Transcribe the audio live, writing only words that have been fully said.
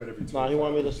No, he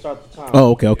wanted me to start the time.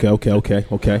 Oh, okay.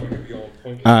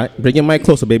 All right, bring your mic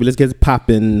closer, baby. Let's get it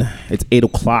popping. It's 8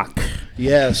 o'clock.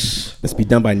 Yes. Let's be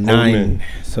done by 9.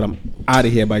 So I'm out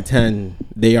of here by 10.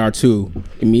 They are too.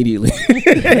 Immediately.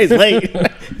 It's late.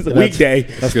 It's a weekday.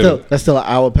 That's still an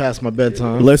hour past my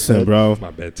bedtime. Listen, bro.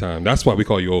 My bedtime. That's why we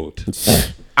call you old.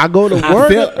 I go to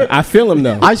work. I feel him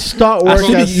though. I start work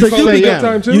at 6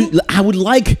 a.m. I would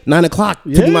like 9 o'clock to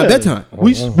be my bedtime.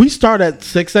 We start at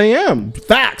 6 a.m.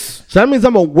 Facts. So that means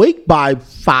I'm awake by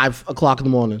 5 o'clock in the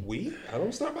morning. I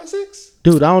don't start by 6.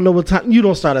 Dude, I don't know what time. You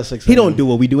don't start at 6 He don't do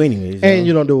what we do anyways. And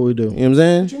you don't do what we do. You know what I'm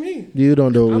saying? What you mean? You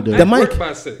don't do what we do. I'm at work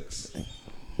by 6.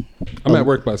 I'm at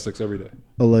work by 6 every day.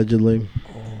 Allegedly.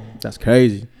 That's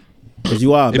crazy. Cause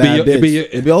you are a bad bitch.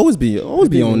 It always be on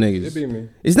niggas. It be me.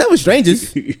 It's never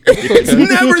strangers. It's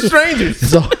never strangers.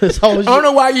 It's always I don't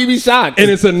know why you be shocked.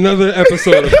 And it's another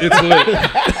episode of It's Lit.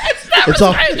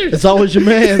 It's always your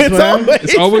man's, man.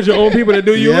 It's always your own people that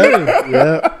do you in.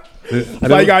 Yeah.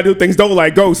 That's why you gotta do things don't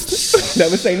like ghosts.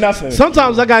 Never say nothing.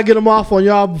 Sometimes I gotta get them off on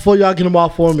y'all before y'all get them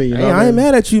off on me. You know I ain't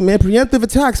mad at you, man. Preemptive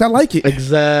attacks. I like it.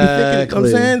 Exactly. I'm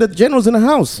saying the general's in the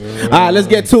house. All right, let's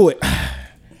get to it.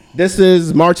 This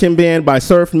is Marching Band by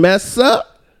Surf Mesa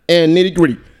and Nitty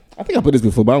Gritty. I think I put this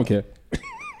before, but I don't care.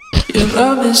 Your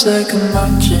love is like a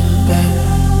marching band.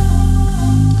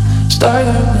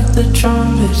 Starting with the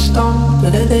trumpets, thump,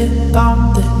 da-da-da,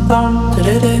 thump, thump,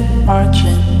 da-da-da,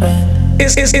 marching band.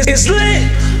 It's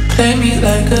lit. Play me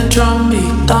like a drum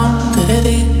beat, thump,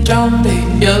 da-da-da, drum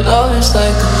beat. Your love is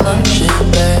like a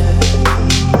marching band.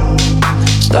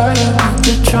 Starting with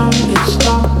the trumpets,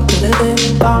 thump, da-da-da,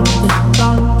 thump,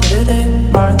 thump, da-da-da,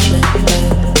 marching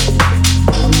band.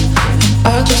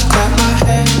 I just clap my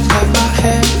hands, clap my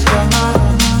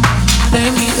play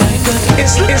me like a.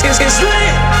 It's lit. It's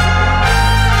lit.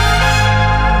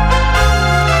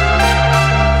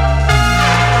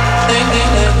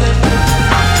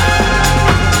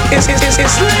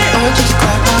 I just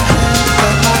clap my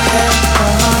hands,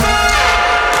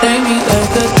 play me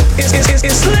like a.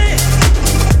 It's lit.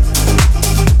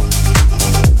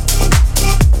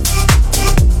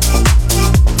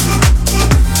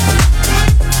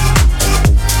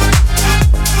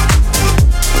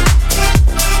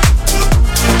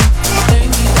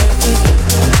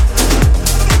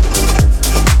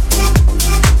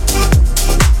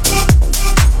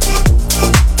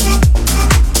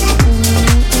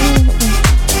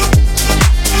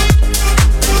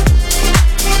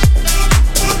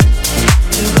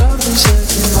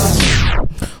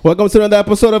 Welcome to another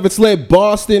episode of It's Lit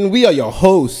Boston. We are your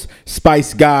hosts,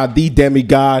 Spice God, the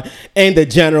Demigod, and the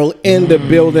General in the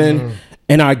building.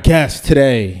 And our guest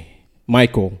today,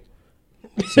 Michael.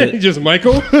 Just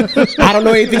Michael? I don't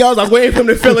know anything else. I was waiting for him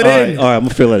to fill it in. All right, I'm going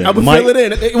to fill it in. I'm going to fill it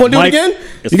in. You want to do it again?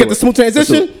 You get the smooth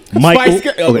transition? Michael.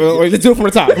 Spice God. Let's do it from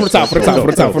the top. From the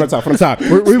top.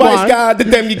 Spice God, the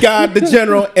Demigod, the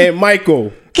General, and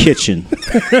Michael. Kitchen.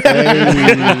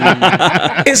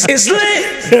 It's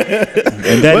lit.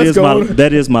 And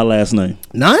that is my last name.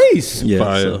 Nice. Yeah.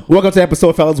 So. Welcome to the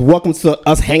episode, fellas. Welcome to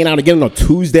us hanging out again on a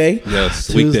Tuesday. Yes,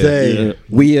 Tuesday. Yeah.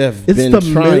 We have been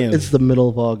trying. It's the middle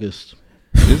of August.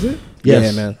 Is it?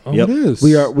 Yes. Yeah, man. Oh, Yep. it is.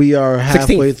 We are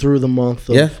halfway 16th. through the month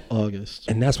of August.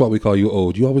 And that's why we call you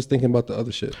old. You always thinking about the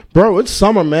other shit. Bro, it's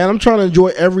summer, man. I'm trying to enjoy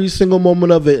every single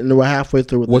moment of it, and we're halfway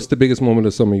through with What's the biggest moment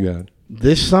of summer you had?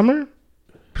 this summer?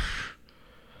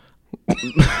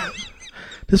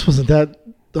 This wasn't that.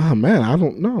 Oh man, I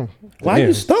don't know. Why are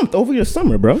you stumped over your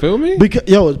summer, bro? Feel me? Because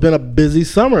it's been a busy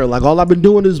summer. Like all I've been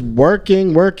doing is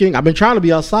working. I've been trying to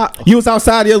be outside. You was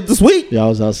outside this week? Yeah, I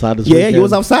was outside this weekend. Yeah, you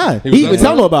was outside. He was He even outside.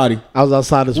 tell nobody. I was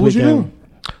outside this What was you weekend. doing?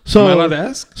 So, Am I allowed to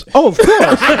ask? oh, of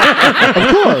course, of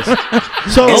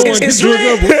course. So, It's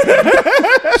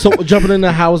lit. so jumping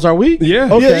into how was our week? Yeah.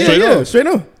 Okay. Yeah. Straight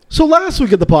up. So last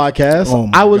week at the podcast, Oh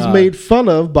my I was God. made fun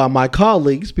of by my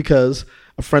colleagues because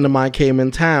a friend of mine came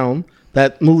in town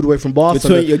that moved away from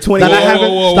Boston. Your 20 that I year-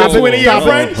 haven't. whoa, Stop whoa, it! whoa, Stop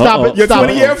whoa, it! whoa. Stop it! Your Stop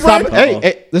 20-year it! Stop it! friend?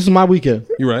 Hey, this is my weekend.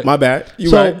 You right. My bad. You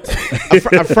So,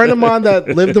 right. a friend of mine that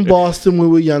lived in Boston when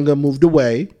we were younger moved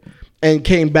away and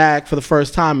came back for the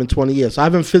first time in 20 years. So I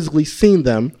haven't physically seen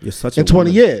them You're such a in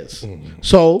 20 woman. years.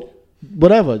 So,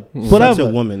 whatever. Such a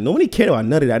woman. Nobody cared about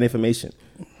none of that information.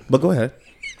 But go ahead.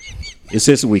 It's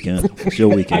his weekend. It's your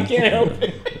weekend. Can't help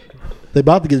it. They're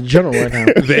about to get general right now.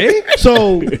 They?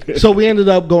 So we ended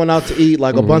up going out to eat.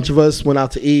 Like a bunch of us went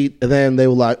out to eat, and then they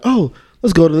were like, "Oh,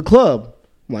 let's go to the club."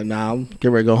 I'm like, "Nah, I'm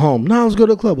getting ready to go home." "Nah, let's go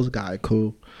to the club." I was like, "All right,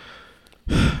 cool."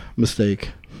 Mistake.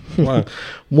 Why?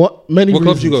 What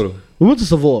clubs you go to? We went to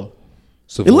Savoy.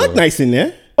 It looked nice in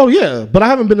there. Oh yeah, but I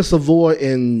haven't been to Savoy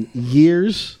in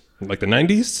years. Like the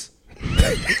 90s?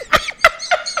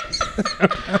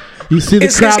 You see the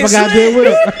crap I got to deal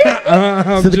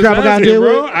with? See the crap I got to deal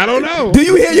bro. with? I don't know. Do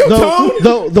you hear your tone?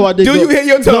 Though I did. Do you hear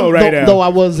your tone right now? Though I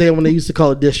was there when they used to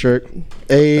call it district.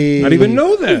 I didn't even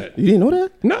know that. You didn't know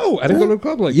that? No, I didn't go to the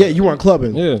club like Yeah, that. you weren't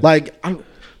clubbing. Yeah. Like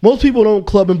most people don't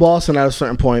club in Boston at a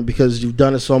certain point because you've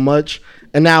done it so much,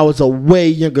 and now it's a way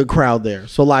younger crowd there.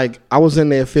 So like I was in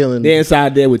there feeling. They're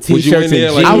inside there with Was you t-shirts in there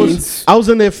and like- jeans. I was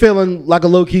in there feeling like a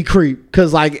low key creep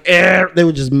because like they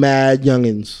were just mad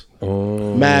youngins.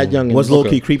 Mad youngins. What's low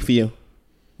key creep for you?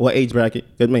 What age bracket?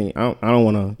 I mean, I don't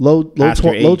want to. low ask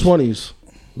your low age. 20s?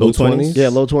 Low 20s? 20s? Yeah,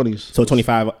 low 20s. So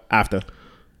 25 after.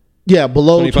 Yeah,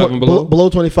 below 25 and below? below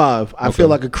 25. I Okay. feel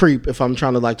like a creep if I'm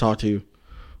trying to like talk to you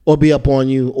or be up on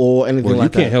you or anything Well, you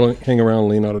like can't that. hang around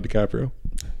Leonardo DiCaprio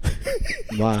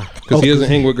Why? because he doesn't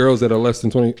hang with girls that are less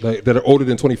than 20, like that are older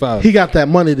than 25. He got that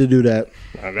money to do that.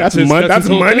 That's money. That's his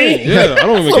whole money. thing. Yeah, I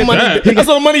don't even get that. That's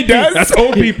what money does. That's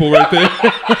old people right there.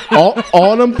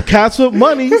 all them cats with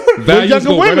money, with Values younger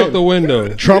go right women. out the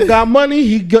window. Trump got money.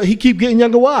 He keep getting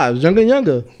younger wives, younger and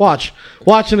younger. Watch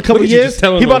in a couple Look at you years, just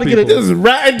telling he about to old get it. people. This is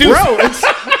rat dude. Bro, it's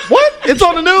what? It's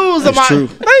on the news. That's true.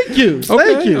 Thank you.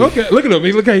 Thank you. Okay, look at him.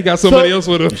 Look how he got somebody So- else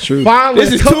with him. True. Finally,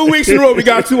 This is 2 weeks in a row we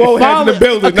got two old heads in the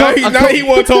building. Now he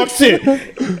want to talk shit.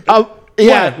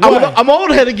 Yeah, What? I'm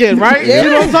old head again, right? You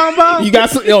know what I'm talking about? You got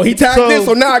some, he tagged So- this,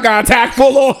 so now I got to tag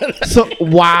full on. So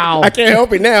wow. I can't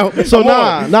help it now. So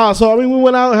Come on. So I mean, we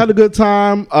went out, had a good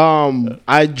time.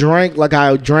 I drank like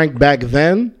I drank back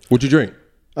then. What'd you drink?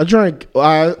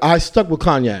 I stuck with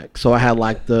cognac, so I had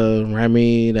like the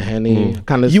Remy, the Henny,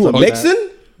 kind of. You were mixing?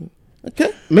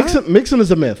 Okay. Mixing is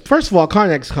a myth. First of all,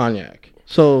 cognac's cognac,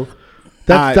 so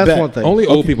I that's bet. one thing. Only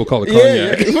old people call it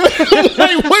Yeah. cognac.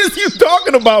 Like, what is you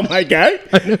talking about, my guy?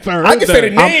 I can say the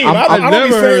that. name. I'm- I don't I've be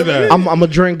never saying heard that. it. I'm a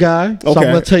drink guy, so Okay. I'm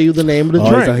gonna tell you the name of the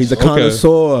drink. He's a Okay.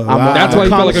 connoisseur. That's why he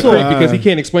felt like a connoisseur. creep because he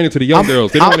can't explain it to the young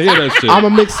girls. They don't want to hear that shit. I'm a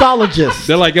mixologist.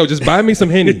 They're like, yo, just buy me some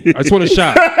Henny. I just want a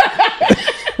shot.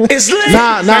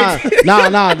 Nah.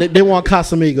 They want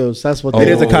Casamigos. That's what It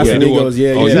they is a want. Casamigos, yeah,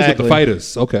 Oh, yeah. he's with Exactly. the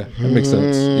fighters. Okay, that makes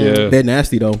sense. Yeah. They're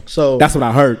nasty though. So That's what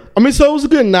I heard. I mean, so it was a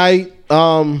good night.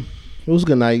 It was a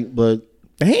good night, but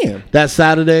Damn. that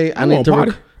Saturday I need to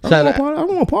party. I Saturday, don't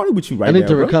want to party with you right I need now,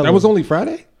 to bro. recover. That was only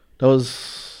Friday? That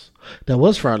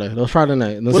was Friday. That was Friday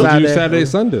night. And then What did you do Saturday,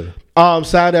 Sunday?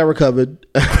 Saturday I recovered.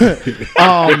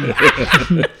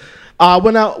 I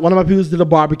went out. One of my people did a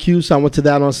barbecue, so I went to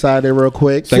that on Saturday real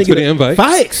quick. Thanks for the invite.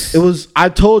 Fikes. It was. I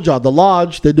told y'all the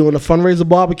lodge. They're doing a fundraiser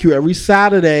barbecue every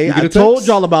Saturday. You get I a told text?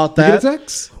 y'all about You that. get a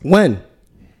text? When?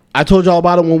 I told y'all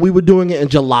about it when we were doing it in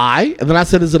July, and then I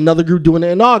said there's another group doing it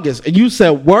in August, and you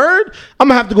said, "Word, I'm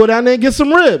gonna have to go down there and get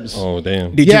some ribs." Oh,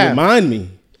 damn. Did Yeah. you remind me?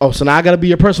 Oh, so now I gotta be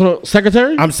your personal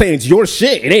secretary? I'm saying it's your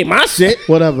shit. It ain't my shit.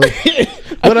 Whatever.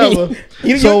 Whatever.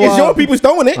 It's So, your people's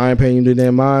throwing it. I ain't paying you the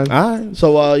damn mind. All right.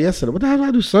 So yesterday, what the hell did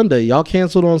I do Sunday? Y'all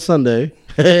canceled on Sunday.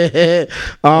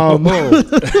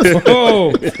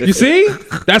 Oh, you see?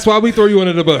 That's why we throw you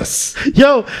under the bus.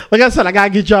 Yo, like I said, I gotta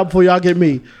get y'all before y'all get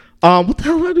me. What the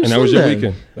hell did I do And Sunday? that was your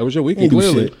weekend. That was your weekend, You do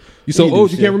clearly. shit. You so You do old,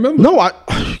 you shit. can't remember.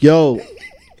 No,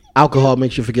 alcohol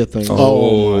makes you forget things.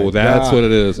 Oh, that's God. what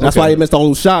it is. That's Okay. why you missed all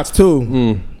those shots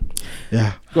too.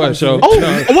 Yeah. Go ahead, show. Oh,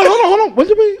 wait, hold on. When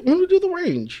did we do the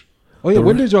range? Oh, yeah.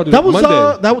 When did y'all do That was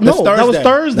Monday? that was Thursday. That was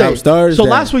Thursday. So Thursday.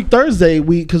 last week Thursday,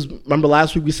 because remember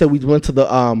last week we said we went to the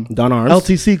Don Arms.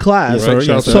 LTC class. Yes, sir. Right,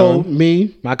 Yes, sir. So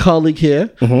me, my colleague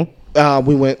here,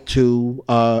 we went to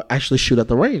actually shoot at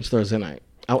the range Thursday night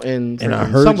out in and I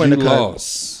heard somewhere you in the cut.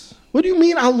 lost. What do you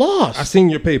mean I lost? I seen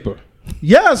your paper.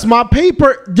 Yes, my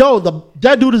paper. Yo,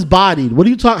 that dude is bodied. What are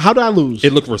you talking? How did I lose?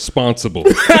 It looked responsible.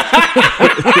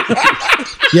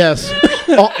 Yes,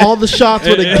 all the shots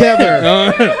were together.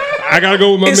 I gotta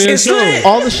go with my man show.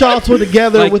 All the shots were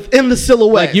together Like- within the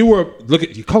silhouette. Like you were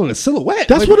you calling it silhouette.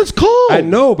 That's Like, what it's called. I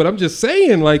know, but I'm just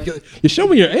saying, like you're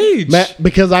showing your age.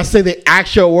 Because I say the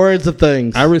actual words of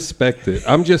things. I respect it.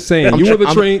 I'm just saying, you tr- were the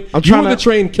I'm- train. I'm You trying were the to-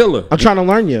 train killer. I'm trying to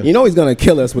learn you. You know he's gonna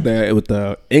kill us with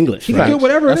the English. He right? can kill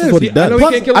whatever That's it is. what he I does. know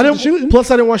he can't kill I us with didn't. shooting.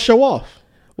 Plus, I didn't want to show off.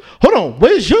 Hold on.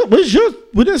 Where's your?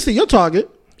 We didn't see your target.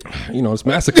 You know, it's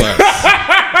masterclass.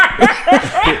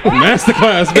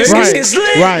 Masterclass,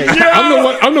 baby. Right.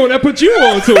 I'm the one that put you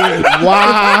on to it.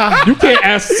 Wow. You can't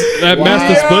ask that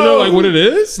Master Splinter like what it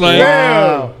is. Like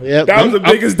Wow. Yep. That was the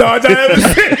biggest dodge I ever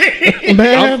seen.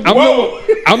 Man.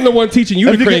 I'm the one teaching you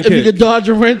if the crane you kick. could dodge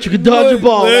a wrench, you could dodge a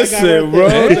ball. Listen, bro,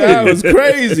 that was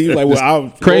crazy. Like, well,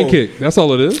 Crane kick. That's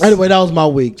all it is. Anyway, that was my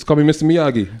week. Call me Mr.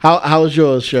 Miyagi. How was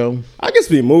yours, show? I just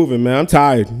be moving, man. I'm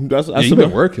tired. That's Yeah, you've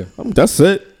been working. That's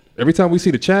it. Every time we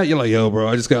see the chat, you're like, yo, bro,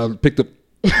 I just got picked up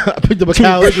I picked up a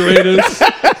couch. refrigerators,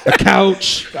 a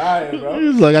couch.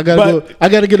 He's like, I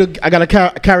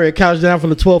gotta carry a couch down from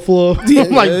the 12th floor.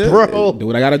 I'm like, bro, do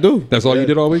what I gotta do. That's all you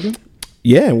did all weekend?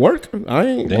 Yeah, and work. I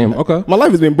ain't. Damn, okay. My life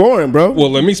has been boring, bro.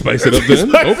 Well, let me spice it up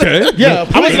then. Okay. yeah.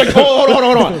 I was like, hold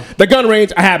on. The gun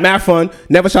range, I had mad fun.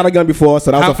 Never shot a gun before,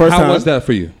 so that was the first time. How was that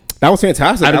for you? That was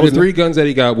fantastic. Out That of was the 3 guns that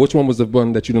he got, which one was the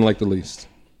one that you didn't like the least?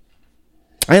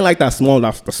 I ain't like the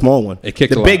small one. It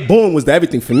kicked the a big lot. boom was the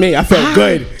everything for me. I felt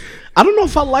good. I don't know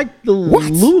if I like the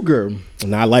Luger.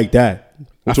 And I like that.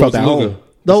 Which I felt one's at the Luger? home.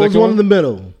 That The was second one in the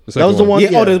middle. The That was the second one. Yeah,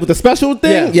 oh, with the special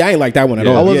thing? Yeah, I ain't like that one at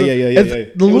Yeah. all. I Yeah, wasn't- yeah. it's- the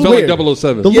It Luger, felt like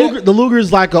 007. The Luger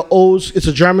is like a old. It's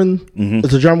a German.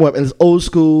 It's a German weapon. It's old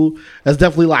school. It's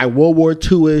definitely like World War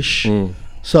II ish.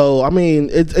 So I mean,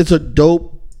 it's a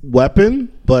dope weapon,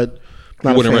 but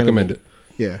not You wouldn't a fan of recommend it.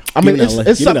 Yeah, I mean, it's Give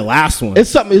me something. the last one. It's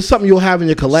something you'll have in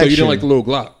your So collection. you didn't like the little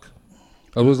Glock?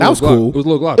 It was a That little was Glock. cool. It was a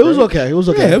little Glock. It was right? okay. It was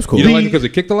okay. Yeah, it was cool. You didn't like it because it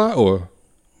kicked a lot, or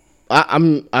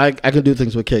I can do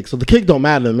things with kick, so the kick don't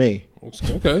matter to me.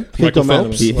 okay? Kick Michael don't matter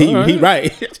to Phelps. me. He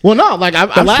right. Well, no, like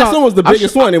The last one was the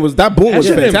biggest one. It was that boom was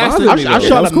shit didn't fantastic. bother me, I though.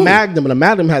 shot That was a cool. Magnum, and a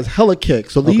Magnum has hella kick.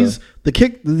 So these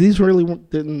really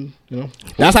didn't,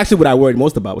 That's actually what I worried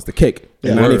most about was the kick.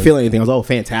 And I Word. didn't feel anything. I was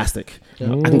fantastic. I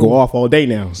can go off all day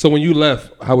now. So when you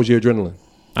left, how was your adrenaline?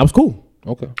 I was cool.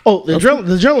 Okay. Oh, the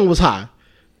adrenaline was high.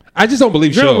 I just don't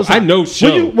believe Adrenaline show. was high. I know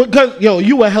show. Because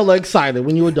you were hella excited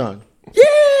when you were done. Yeah,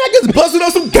 I just busted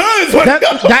on some guns.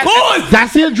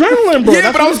 That's the adrenaline, bro. Yeah,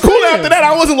 That's but I what was I'm cool saying. after that.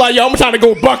 I wasn't like, yo, I'm trying to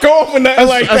go buck off and nothing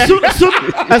like that.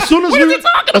 As soon as What are you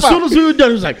talking as soon as we were done,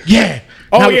 he was like, "Yeah,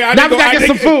 Oh now, yeah, now we gotta get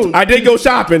some food." I did go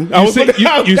shopping. I You was see, looking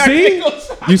out. you I see, did go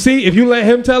shopping. you see. If you let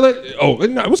him tell it,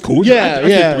 it was cool. Yeah, I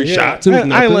did 3 shots. It was I ain't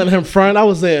nothing. letting him front. I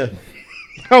was there.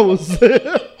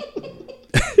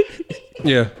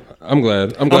 Yeah, I'm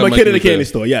glad. I'm a Mike kid in the was there. candy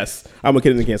store. Yes, I'm a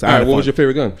kid in the candy store. All I right, had what fun. was your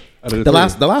favorite gun? Out of the the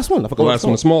three? last one? I forgot The what last it's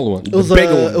one, the called. smaller one. It was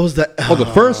bigger one. It was the the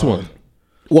first one.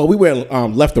 Well, we went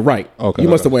left to right. Okay, you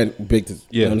must have okay. went big. To, Yeah.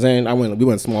 you know what I'm saying? We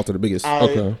went small to the biggest.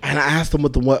 Okay. And I asked him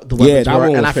what the weapons Yeah, that were,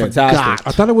 one and was I fantastic. forgot.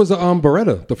 I thought it was a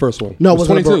Beretta, the first one. No, it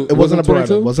wasn't. It wasn't a Beretta.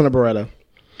 22? It wasn't a Beretta.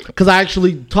 Because I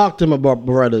actually talked to him about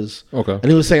Berettas. Okay. And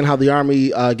he was saying how the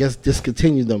Army, I guess,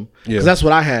 discontinued them. Yeah. Because that's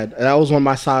what I had. That was one of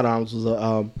my sidearms, was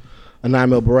a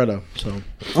 9mm Beretta. So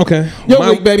Okay. Your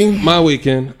week, baby. My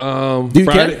weekend. you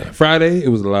care? Friday, it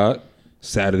was a lot.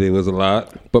 Saturday was a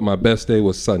lot. But my best day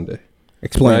was Sunday.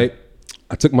 Explain. Right?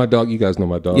 I took my dog. You guys know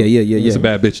my dog. Yeah. He's a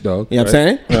bad bitch dog. You know what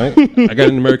I'm right? I got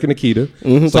an American Akita.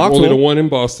 It's like Talk to only the him. one in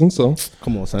Boston. So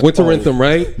Come on, son. went to Rentham,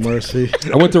 right? mercy.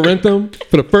 I went to Rentham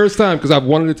for the first time because I've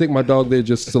wanted to take my dog there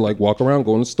just to like walk around,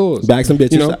 go in the stores. Bag some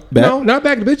bitches. You know? Bag- No, not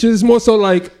back to bitches. It's more so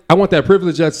like I want that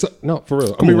privilege. No, for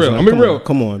real. I'm be on, real. son. I'm be Come real. on.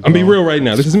 Come on, I'm be bro. real right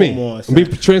now. This is me. Come on, I'm be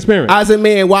transparent. As a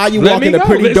man, why are you Let me walking a go.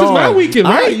 pretty This is dog? my weekend,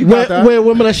 All right? you got that. Where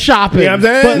women are shopping. You know what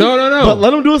I'm saying? No. But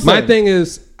let him do his My thing. thing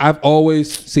is, I've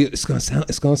always see it's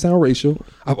gonna sound racial.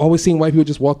 I've always seen white people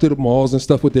just walk through the malls and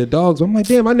stuff with their dogs. I'm like,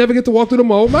 damn, I never get to walk through the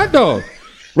mall with my dog,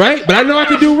 right? But I know I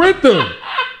can do Rentham.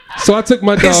 So I took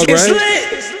my dog, right?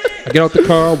 I get out the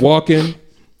car, walking.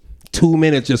 2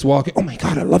 minutes just walking. Oh my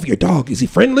God, I love your dog. Is he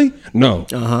friendly? No.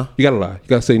 You gotta lie. You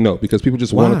gotta say no because people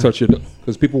just want to touch your dog.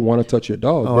 Because people want to touch your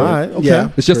dog. All bro. right. Okay. Yeah.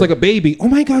 It's just like a baby. Oh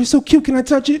my God, you're so cute. Can I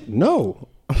touch it? No.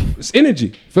 It's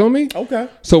energy. Feel me? Okay.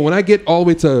 So when I get all the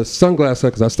way to Sunglass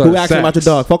Hut, because I started Who asking about your Saks,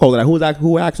 dog? Fuck all that.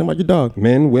 Who asking about your dog?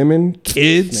 Men, women,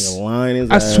 kids. Nigga lying his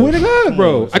I ass. swear to God,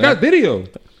 bro. I got video.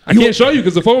 I can't show you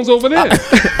because the phone's over there.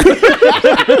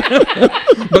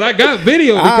 But I got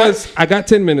video because I got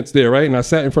 10 minutes there, right? And I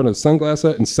sat in front of Sunglass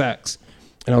Hut and Saks.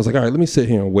 And I was like, all right, let me sit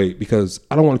here and wait because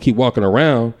I don't want to keep walking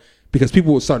around because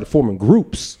people would start forming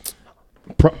groups.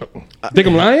 Think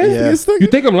I'm lying? Yeah. You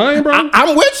think I'm lying, bro?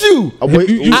 I'm with you.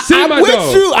 You see I'm my with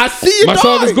dog. you. I see your My dog.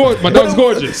 dog is gorgeous. My dog's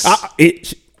gorgeous.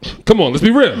 Come on, let's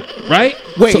be real, right?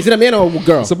 Wait, So- is it a man or a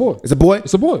girl? It's a boy. It's a boy?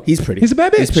 It's a boy. He's pretty. He's a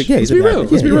bad bitch. He's pretty. Yeah, Let's he's a be bad real.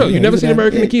 bitch. Let's be Yeah, real. yeah, You never he's a seen bad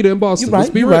American bitch. Akita in Boston. You're right, Let's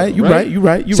be you're real. right, you're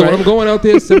right. So when I'm going out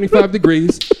there, 75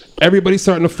 degrees, everybody's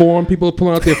starting to form. People are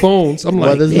pulling out their phones. I'm like,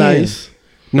 Weather's damn. nice.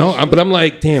 No, but I'm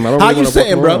like, damn. I don't. How really you wanna walk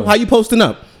sitting, bro? around. How you posting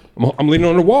up? I'm leaning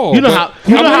on the wall. You know but how-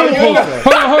 you know I'm how leaning- you hold on,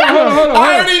 hold on.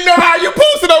 I already know how you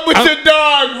posting up with your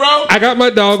dog, bro. I got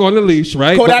my dog on the leash,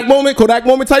 right? Kodak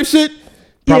moment type shit.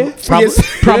 Probably You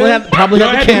know, had I the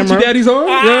had camera. Gucci daddies on. You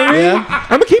know what I mean? Yeah. I'm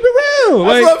gonna keep it real.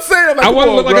 That's what I'm saying. I'm like, I want to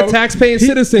come look on, like a bro. tax-paying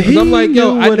citizen because I'm like,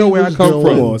 yo, knew I what know he where I was come doing.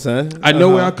 from. Come on, son. I know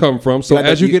where I come from. So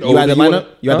as you get older, you had the wanna- lineup.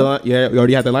 You had Huh? the you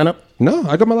already had the lineup. No,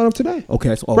 I got my lineup today.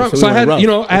 Okay, so, Bro, we so I went had, rough. you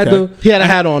know, I had Okay. the. He had a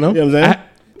hat on him. You know what I'm saying?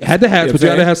 Had the hats, but you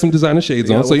had to have some designer shades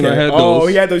on. So, I had those. Oh,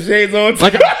 he had those shades on.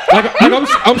 Like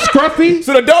I'm scruffy.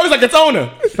 So the dog is like its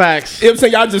owner. Facts. You know what I'm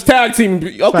saying? Y'all just tag team.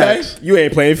 Okay. Facts. You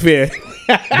ain't playing fair.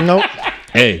 Nope.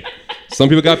 Hey, some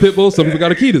people got pit bulls, some people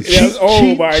got Akitas. Yes.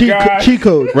 Oh my God. Cheat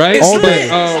code. Right? All But, day.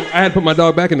 I had to put my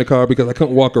dog back in the car because I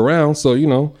couldn't walk around. So,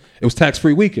 it was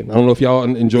tax-free weekend. I don't know if y'all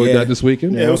enjoyed Yeah. that this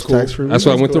weekend. Yeah, it was cool. tax-free. That's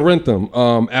why I went to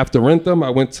Rentham. After Rentham, I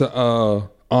went to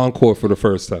Encore for the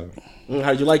first time.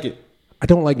 How did you like it? I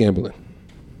don't like gambling.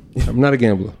 I'm not a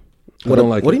gambler. I don't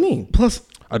like What it. do you mean? Plus,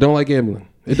 I don't like gambling.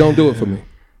 It don't do it for me.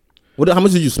 How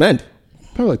much did you spend?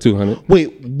 Probably like 200.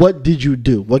 wait, what did you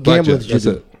do? What gambling did you That's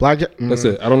do? it. Blackjack. That's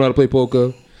it. I don't know how to play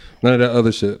poker. None of that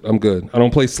other shit. I'm good. I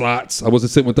don't play slots. I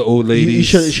wasn't sitting with the old You ladies.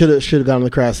 should have gone on the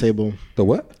craps table. The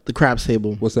what? The craps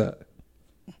table. What's that?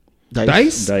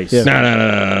 Dice. Dice. Yeah.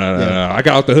 Nah. I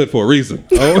got out the hood for a reason.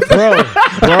 Oh, Bro.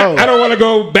 I don't want to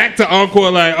go back to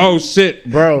Encore like, oh shit.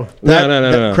 Bro.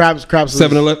 No. Craps.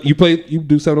 7-Eleven. You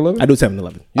do 7-Eleven? I do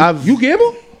 7-Eleven You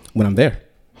gamble? when I'm there.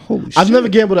 Holy shit. I've never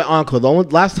gambled at Encore. The only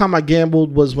last time I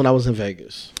gambled was when I was in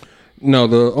Vegas. No,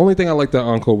 the only thing I liked at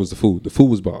Encore was the food. The food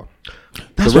was bomb.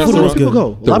 That's The where a lot of restaurant- people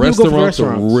go. A The lot of people go for restaurants are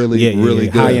restaurants. really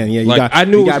good. High end, yeah. You Like got- I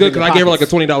knew you it was got good bigger because I gave her like a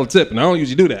pockets. $20 tip, and I don't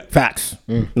usually do that. Facts.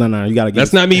 No, you gotta get.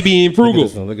 That's not me being frugal.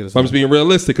 this one, look at this I'm just being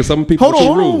realistic because some people Hold are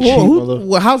on, too hold rude. on. brother.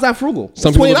 Well, how's that frugal?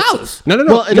 Some $20. people-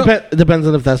 No. Well, it depends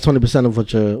on if that's 20% of what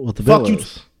the bill Fuck you.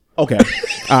 is. Okay.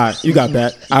 All right, you got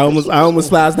that. I almost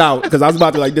spazzed out because I was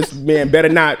about to like, this man better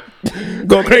not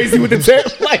go crazy with the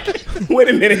tip. Like, wait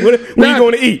a minute, what are you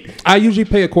going to eat? I usually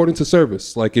pay according to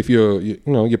service. Like if you're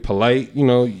polite,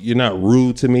 you're not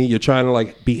rude to me. You're trying to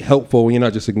like be helpful and you're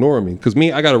not just ignoring me. Because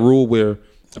me, I got a rule where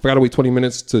if I got to wait 20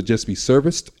 minutes to just be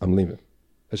serviced, I'm leaving.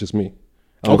 That's just me.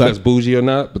 I don't know if that's bougie or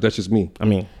not, but that's just me. I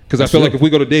mean, because I feel like if we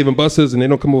go to Dave and Buster's and they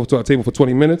don't come over to our table for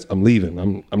 20 minutes, I'm leaving.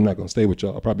 I'm not gonna stay with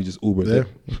y'all. I'll probably just Uber there.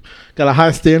 Got a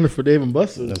high standard for Dave and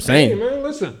Buster's. I'm saying. Man,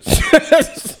 listen.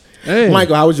 Hey.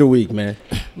 Michael, how was your week, man?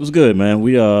 It was good, man.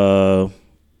 We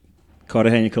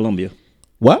Cartagena, Colombia.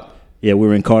 What? Yeah, we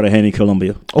were in Cartagena,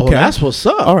 Colombia. Oh, that's what's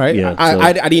up. All right. Yeah,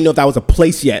 I didn't know if that was a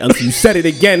place yet until you said it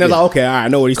again. I was like, okay, all right, I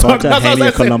know what he's talking about. Cartagena, I was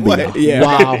like, Colombia. what? Yeah.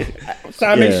 Wow.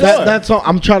 Trying to make Yeah. sure. That's all.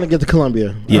 I'm trying to get to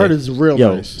Colombia. I heard it's real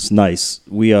Yo, nice. it's nice.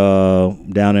 We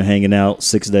down there hanging out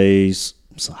 6 days.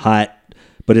 It's hot,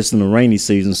 but it's in the rainy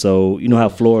season, so you know how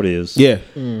Florida is. Yeah.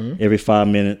 Every 5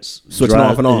 minutes, Switching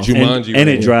off and on. Jumanji, and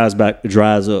it right?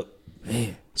 dries up.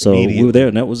 So we were there,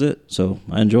 and that was it. So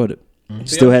I enjoyed it.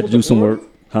 Still had to do some work,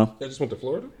 huh? I just went to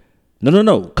Florida.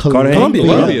 No. Colombia.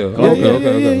 Colombia.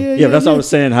 Okay. Yeah, that's what I was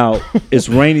saying. How it's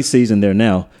rainy season there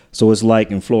now, so it's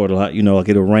like in Florida, like, like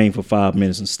it'll rain for 5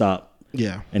 minutes and stop,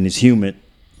 Yeah. and it's humid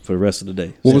for the rest of the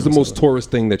day. What was the most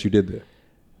tourist thing that you did there?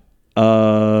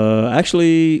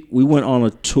 Actually, we went on a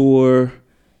tour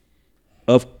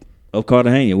of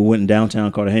Cartagena. We went in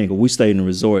downtown Cartagena. We stayed in a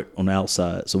resort on the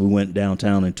outside, so we went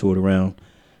downtown and toured around.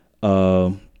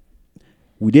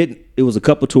 We didn't. It was a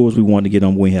couple of tours we wanted to get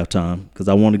on when we have time, because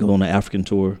I wanted to go on the African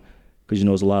tour, because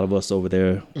there's a lot of us over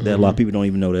there. That a lot of people don't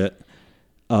even know that.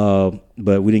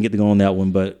 But we didn't get to go on that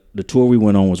one. But the tour we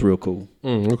went on was real cool.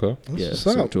 Okay. Yeah, what's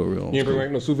so the up. tour real. You didn't bring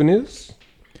back no souvenirs?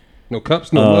 No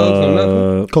cups, no mugs, no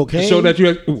nothing? Cocaine. To show that you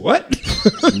had, what?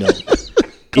 No.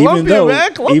 Colombia,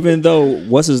 man, Colombia. Even though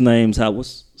what's his name's house?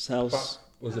 What's his house?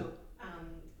 Was it?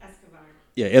 Escobar.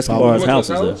 Yeah, Escobar's You went house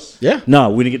to is his there. Yeah. No,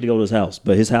 we didn't get to go to his house,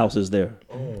 but his house is there,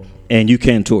 and you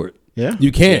can tour it. Yeah.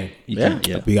 You can. You Yeah. can,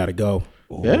 yeah, We got to go.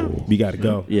 Yeah. We got to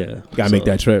go. yeah. Got to make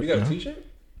that trip. You got a t-shirt?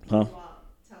 Huh?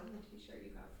 Tell them the t-shirt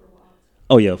you got for Walt.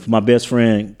 Oh yeah, for my best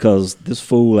friend, because this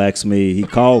fool asked me. He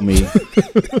called me.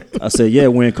 I said, "Yeah,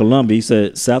 we're in Columbia." He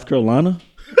said, "South Carolina."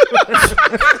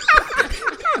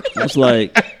 I was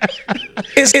like,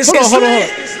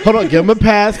 Hold on. Give him a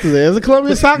pass because there's a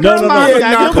Columbia, South No. Carolina. You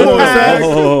gotta give him a pass.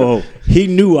 Oh. He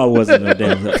knew I wasn't a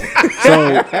damn.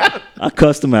 So I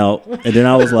cussed him out, and then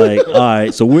I was like, "All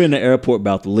right." So we're in the airport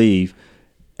about to leave,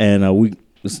 and we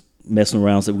was messing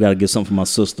around. Said we got to get something for my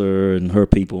sister and her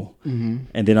people. And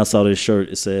then I saw this shirt.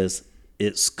 It says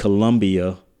it's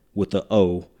Columbia with the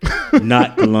O,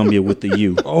 not Columbia with the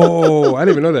U. Oh, I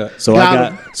didn't even know that. So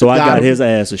Got him. I Got got him. his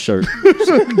ass a shirt.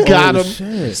 Got him.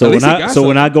 So At least when he got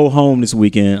when I go home this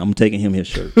weekend, I'm taking him his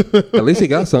shirt. At least he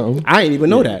got something. I didn't even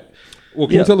know that. Well,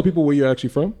 can you tell the people where you're actually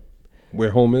from?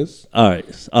 Where home is? All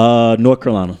right, North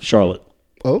Carolina, Charlotte.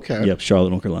 Okay. Yep, Charlotte,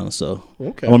 North Carolina. So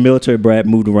Okay. I'm a military brat,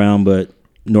 moved around, but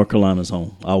North Carolina's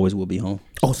home. I always will be home.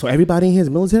 Oh, so everybody in here is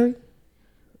military?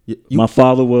 My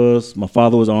father was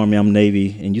Army. I'm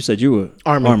Navy, and you said you were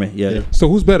Army. Yeah. So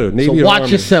who's better, Navy So or watch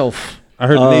Army? yourself. I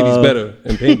heard the Navy's better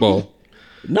in paintball.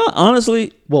 No,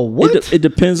 honestly. Well, what? It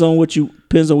depends on what you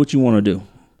want to do.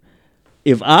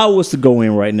 If I was to go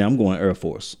in right now, I'm going Air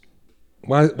Force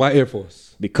Why Air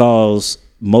Force? because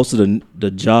most of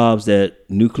the jobs that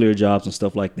nuclear jobs and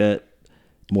stuff like that,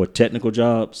 more technical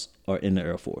jobs, are in the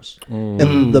Air Force.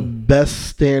 And the best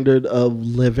standard of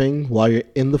living while you're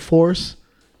in the force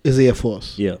is Air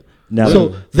Force. Yeah. Now,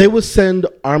 So they would send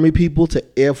Army people to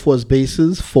Air Force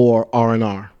bases for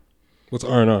R&R, What's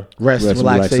R&R? rest and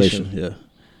relaxation. Yeah.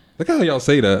 Look how y'all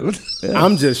say that.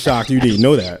 I'm just shocked you didn't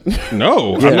know that.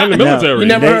 No, I'm not in the military. You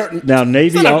never Na- heard. now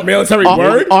Navy. It's not a military R-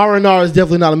 word. R&R is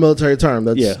definitely not a military term.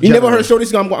 That's Yeah. You never general. heard Shorty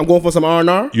say, I'm going for some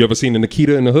R&R? You ever seen a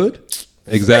Nikita in the hood?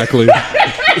 Exactly.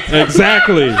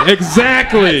 Exactly.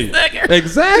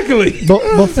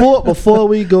 But before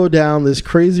we go down this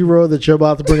crazy road that you're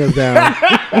about to bring us down,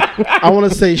 I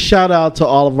want to say shout out to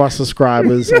all of our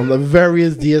subscribers on the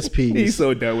various DSPs.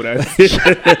 so done with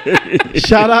that.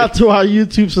 Shout out to our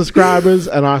YouTube subscribers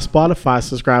and our Spotify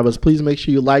subscribers. Please make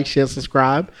sure you like, share,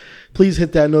 subscribe. Please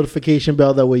hit that notification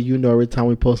bell. That way you know every time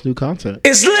we post new content.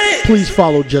 It's lit. Please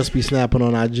follow Just Be Snapping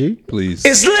on IG. Please.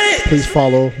 It's lit. Please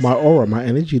follow My Aura, My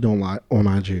Energy Don't Lie on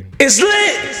IG. It's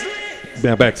lit.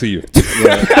 Now back to you. But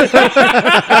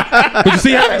you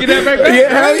see how I get that back there? Yeah,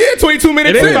 hell yeah. 22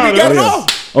 minutes It in. is We about got it. it all.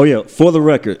 Oh yeah. For the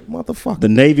record, Motherfucker. the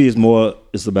Navy is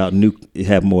about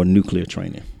have more nuclear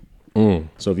training.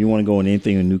 So if you want to go in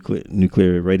anything in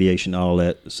nuclear radiation, all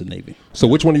that, it's the Navy. So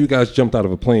which one of you guys jumped out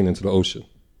of a plane into the ocean?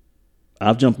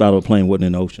 I've jumped out of a plane, wasn't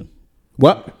in the ocean.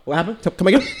 What happened? Come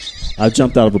again? I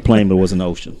jumped out of a plane, but it wasn't in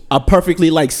the ocean. A perfectly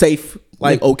safe,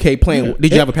 okay plane.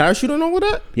 Did you have a parachute on all of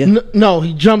that? Yeah. No,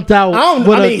 he jumped out I don't.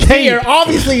 with I a mean, cape. here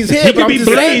obviously he's here. He but could I'm be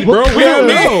just saying, Blade, bro. We don't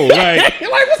know. Like,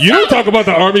 you don't talk about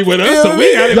the Army with us, so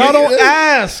we gotta Y'all don't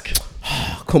ask.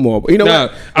 Come on, you know Nah,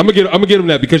 what? I'm gonna get him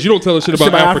that because you don't tell us shit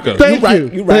about Africa. Thank You right. you.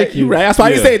 You right. Thank you. You right. That's why I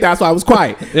didn't Yeah. say it. That's why I was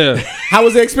quiet. Yeah, How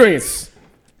was the experience?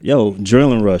 Yo,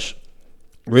 adrenaline rush.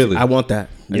 really. I want that.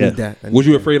 I Yeah. need that. I need Was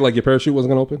you afraid like your parachute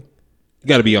wasn't gonna open? You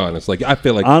got to be honest. Like I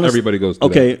feel like Honest- everybody goes through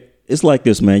okay, that. it's like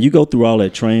this, man. You go through all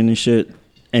that training and shit,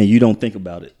 and you don't think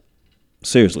about it.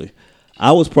 Seriously,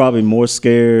 I was probably more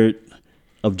scared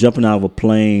of jumping out of a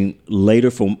plane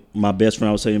later. For my best friend,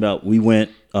 I was telling you about,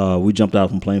 we jumped out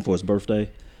from a plane for his birthday,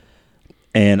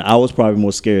 and I was probably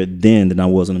more scared then than I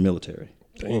was in the military.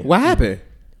 What happened?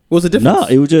 What was the difference? No,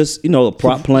 it was just a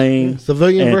prop plane,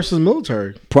 Civilian and versus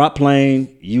military. prop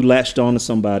plane. You latched on to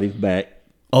somebody's back.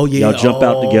 Oh yeah. Y'all jump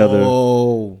out together.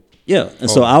 Oh. Yeah, and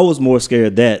so I was more scared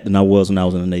of that than I was when I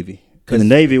was in the Navy. In the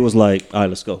Navy, it was like, all right,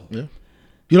 let's go. Yeah.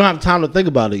 You don't have time to think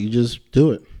about it. You just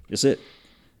do it. That's it.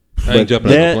 I ain't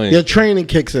jumping out that- the plane. Your training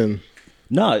kicks in.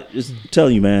 No, just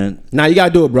telling you, man. Nah, you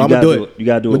gotta do it, bro. I'm You gonna gotta do do it. it. You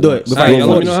gotta do I'ma it do it. once. Before All I right, go y'all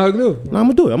let on. me know how to do. No, I'm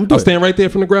gonna do it. I'm gonna do I'll it. stand right there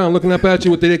from the ground, looking up at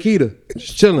you with the Akita,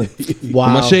 just chilling.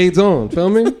 Wow. With my shades on. Feel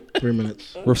me? 3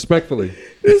 minutes. Respectfully.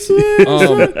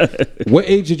 What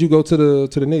age did you go to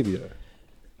the Navy at?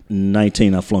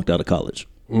 19, I flunked out of college.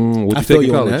 What'd I you feel take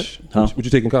in you on college? Huh? What'd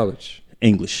you take in college?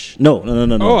 English. No.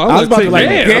 Oh, I was about to say, like,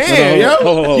 damn. damn, yo,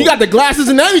 Oh. you got the glasses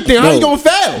and everything. How No. you gonna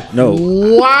fail? No.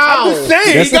 Wow. I'm just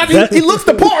saying, That's- he looks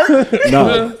the part.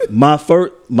 No.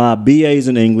 My BA's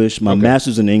in English, my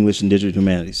master's in English and digital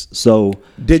humanities. So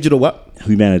Digital what?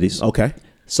 humanities. Okay,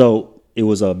 So it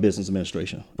was business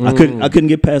administration. I couldn't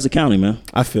get past accounting, man.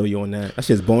 I feel you on that. That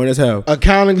shit's boring as hell.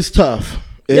 Accounting is tough.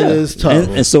 It is tough.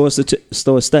 And so it's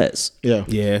stats. yeah.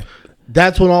 Yeah,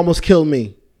 That's what almost killed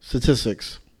me.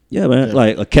 Statistics. Yeah, man.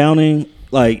 Like accounting,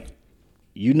 like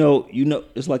you know,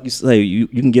 it's like you say, you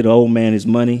can get an old man his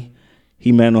money.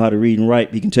 He might know how to read and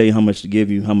write. He can tell you how much to give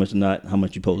you, how much not, how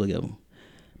much you supposed to give him.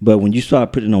 But when you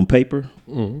start putting it on paper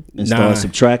and start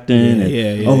subtracting,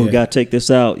 Yeah, we yeah. gotta take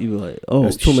this out. You were like, oh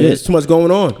there's too shit. much. There's too much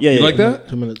going on. Yeah, You yeah. like that?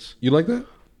 2 minutes. You like that?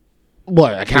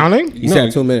 What? Accounting? He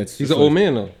said 2 minutes. He's an old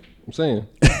man though. I'm saying.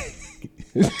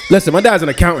 Listen, my dad's an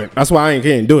accountant. That's why I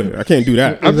can't do it. I can't do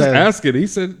that. I'm just Exactly. asking. He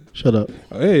said, Shut up.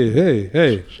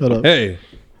 hey. Shut up. Hey.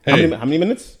 How Hey. many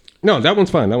minutes? No, that one's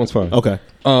fine. That one's fine. Okay.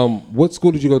 What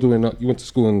school did you go to? You went to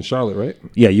school in Charlotte, right?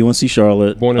 Yeah, UNC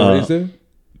Charlotte. Born and raised there?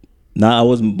 Nah, I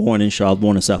wasn't born in Charlotte.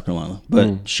 Born in South Carolina,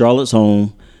 but Charlotte's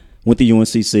home. Went to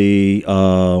UNCC.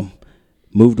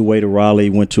 Moved away to Raleigh.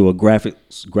 Went to a graphic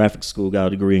school. Got a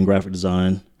degree in graphic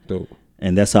design, Dope.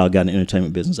 and that's how I got in the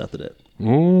entertainment business after that.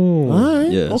 All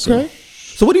right. Yeah, Okay.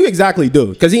 So what do you exactly do?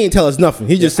 Because he didn't tell us nothing.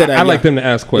 He just said that. I like them to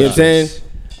ask You know what I'm questions. saying?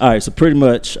 All right, so pretty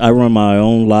much I run my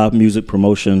own live music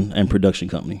promotion and production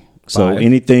company. So Fire.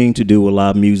 anything to do with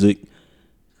live music,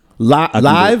 I can do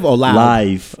Live it. or loud?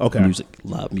 Live Okay. music,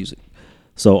 live music.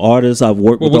 So artists, I've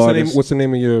worked with What's the artists. name? What's the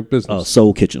name of your business?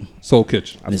 Soul Kitchen. Soul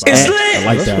Kitchen. It's I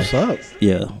like That's that. what's up.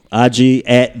 Yeah, IG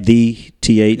at the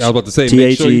TH. I was about to say,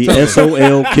 make sure you tell them.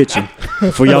 THESOL kitchen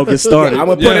before y'all get started. I'm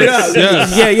gonna put it up.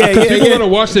 Yes. Yeah. People want to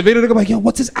watch the video. They're gonna be like, "Yo,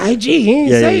 what's his IG? He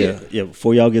ain't say it." Yeah.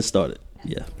 Before y'all get started.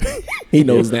 Yeah. He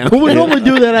knows now. But we normally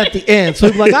do that at the end. So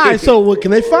he's like, all right, so what can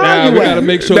they find Nah, you we at? gotta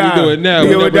make sure Nah. we do it now. Yeah,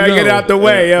 We we never gotta know. get it out the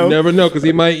way, yo. You never know because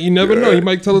you never know. He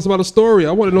might tell us about a story.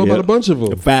 I want to know about a bunch of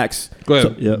them. Facts. Go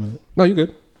ahead. Yeah. No, you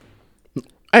good.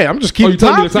 Hey, I'm just Oh, keeping you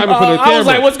told me the time. timing for the camera. I was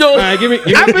like, what's going on? All right, give me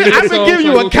I've been the song giving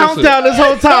you so a we'll catch it. countdown this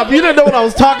whole time. You didn't know what I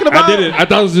was talking about? I didn't. I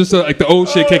thought it was just like the old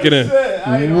shit kicking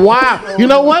in. Wow. You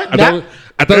know what? I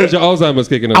thought it was your Alzheimer's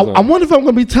kicking in. I wonder if I'm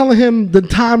going to be telling him the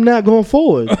time now going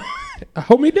forward.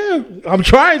 Hold me down. I'm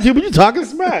trying to, but you're talking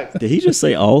smack. Did he just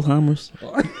say Alzheimer's?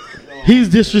 He's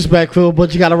disrespectful,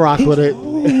 but you got to rock with it.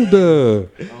 Older.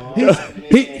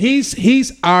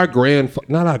 He's our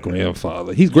not our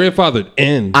grandfather. He's grandfathered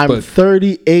in. I'm but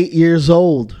 38 years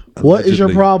old. What is your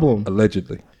allegedly- problem?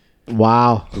 Allegedly.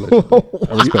 Wow.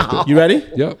 I respect it. You ready?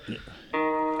 Yep.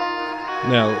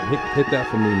 Now hit that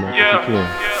for me, Mike. If you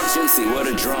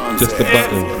can. Just the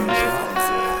button.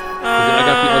 I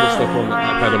got the other stuff on the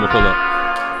iPad. I'm gonna pull up.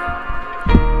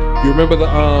 You remember the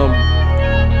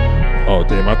Oh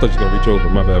damn! I thought you were gonna reach over.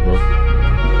 My bad, bro.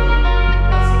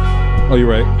 Oh, you're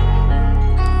right.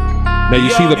 Now you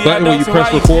see the button when you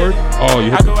press record. Oh, you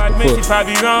hit I the admit if foot. I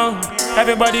be wrong.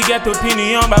 Everybody get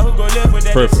opinion, but who go live with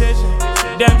their Perfect. decision?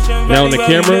 Redemption, Now on the very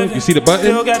well camera, living. you see the button?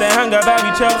 Still got the hang about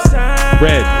each other.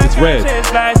 Red. It's red.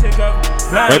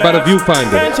 Right by the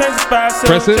viewfinder.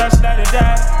 Press it.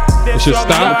 It should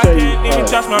stop. When you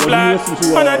listen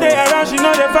to,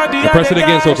 And press it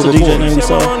again so it can What's the DJ record. name we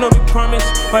saw?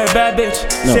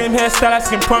 Same hairstyle, I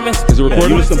can promise. Is it recording?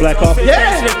 You listen to Black Coffee?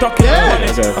 Yeah. Okay. I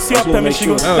see That's her what payment, makes she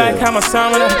sure. goes Oh, like yeah. how my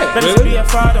son when I ready to Really? be a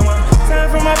father one. Time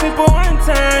for my people one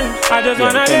time. I just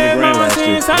wanna it came to live Grand my last year.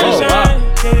 dreams sunshine.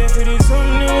 Yeah, if it is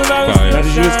something new, I Fire. will Now,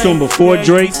 did you listen to him before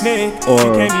Drake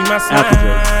or after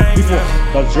Drake? Before.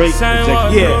 Because Drake,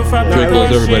 Drake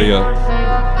blows everybody up.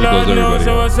 He blows everybody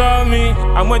so up. it's all me.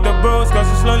 I'm with the bros cause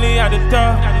it's lonely at the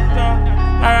top.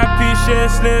 RIP shit,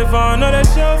 slave on, no the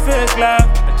show fake love.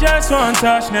 I just want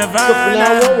touch, never. So from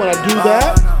now on, when I do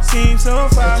that, Seems so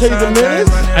far. take the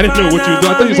minutes. I didn't know what you were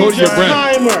doing. I thought you was holding your breath.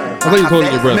 I Timer. thought you was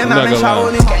holding your breath. I'm not gonna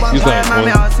lie. He's like,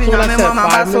 well, So when I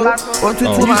said 5 minutes,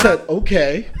 Oh. you said,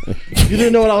 okay. You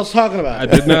didn't know what I was talking I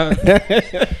about. did not.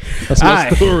 That's my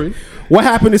Alright. story. What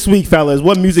happened this week, fellas?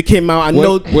 What music came out? I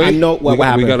know what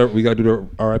happened. We gotta do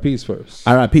the RIPs first.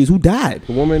 RIPs. Who died?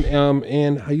 The woman,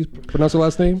 and how you pronounce her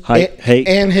last name? Hate.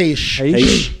 And Haysh.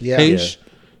 Haish. Yeah. Haish.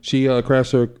 She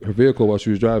crashed her vehicle while she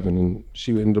was driving, and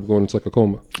she ended up going into like a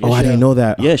coma. Oh, I didn't know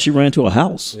that. Yeah, she ran to a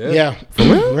house. Yeah.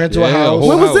 Ran to a Yeah, house. whole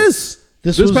When was house. this?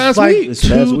 This This was past like week. This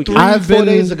past week. 3, I've 4 been-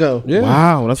 days ago. Yeah.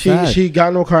 Wow, that's sad. She got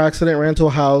into a car accident, ran to a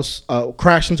house,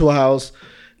 crashed into a house,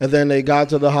 and then they got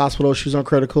to the hospital. She was on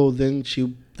critical. Then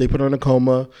they put her in a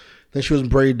coma. Then she was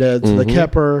brain dead. So they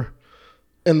kept her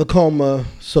in the coma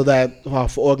so that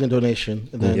for organ donation.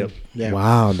 And then yeah.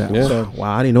 Wow, Yeah.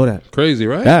 wow, I didn't know that. Crazy,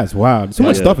 right? That's wild. Too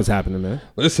much Yeah. stuff is happening, man.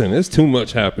 Listen, it's too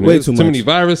much happening. Way There's too too much. many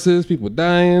viruses, people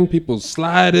dying, people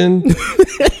sliding.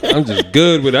 I'm just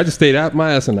good with it. I just stayed out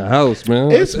my ass in the house,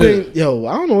 man. It's That's it. been,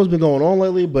 I don't know what's been going on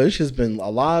lately, but it's just been a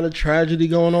lot of tragedy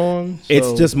going on. So,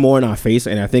 It's just more in our face,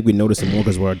 and I think we notice it more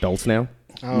because we're adults now.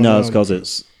 I don't No, know. it's because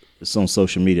it's on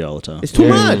social media all the time. It's too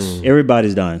much.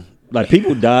 Everybody's dying. Like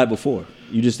people died before.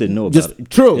 You just didn't know about Just it.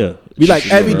 true. Yeah. Be like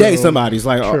every day somebody's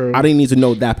like, oh, True. I didn't need to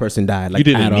know that person died. Like You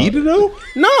didn't at all. need to know?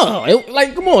 No,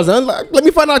 like come on, son. Like, let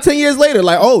me find out 10 years later.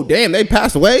 Like, oh damn, they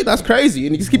passed away. That's crazy,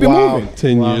 and you just keep Wow. it moving.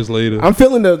 10 years later. I'm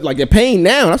feeling the pain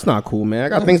now. That's not cool, man. I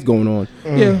got things going on.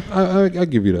 yeah, I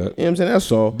give you that. You know what I'm saying?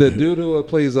 That's all. The dude who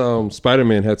plays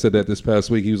Spider-Man had said that this past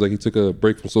week. He was like, he took a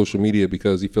break from social media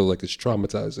because he feels like it's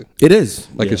traumatizing. It is.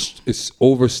 Like it's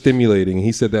overstimulating.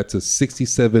 He said that to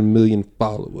 67 million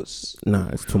followers. Nah,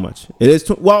 it's too much. It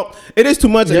is too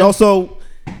much, and also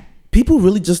people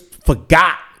really just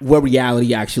forgot what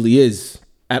reality actually is.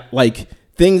 At like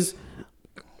things,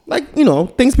 like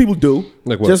things people do.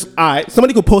 Like what? Just all right.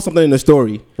 Somebody could post something in the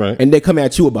story, Right. and they come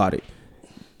at you about it,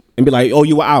 and be like, "Oh,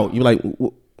 you were out." You're like,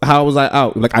 "How was I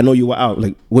out?" Like, I know you were out.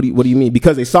 Like, what do you mean?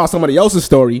 Because they saw somebody else's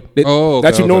story that, Oh,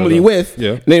 that you okay, normally okay. with,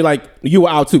 Yeah. and they're like, "You were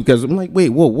out too." Because I'm like, "Wait,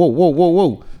 whoa,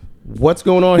 what's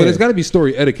going on But here?" there's got to be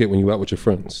story etiquette when you out with your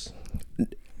friends.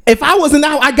 If I wasn't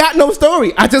out, I got no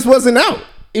story. I just wasn't out.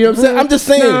 You know what I'm saying? I'm just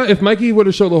saying. Nah, if Mikey were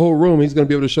to show the whole room, he's going to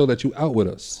be able to show that you out with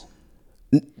us.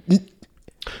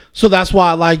 So that's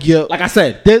why, like Like I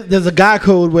said, there's a guy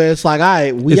code where it's like, all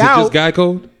right, we Is out. it just guy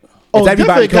code? Oh,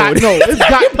 everybody definitely code. It's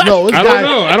I don't know.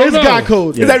 I don't it's know. God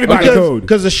code. Yeah. It's everybody code.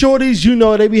 Because the shorties, you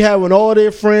know, they be having all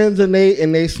their friends and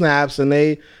they snaps and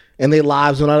they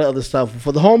lives and all that other stuff.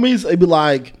 For the homies, they be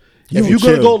like, if you're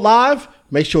gonna go live,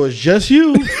 make sure it's just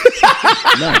you.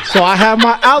 So I have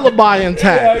my alibi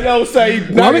intact.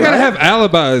 Why we gotta have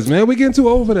alibis, man? We getting too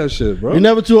old for that shit, bro. You're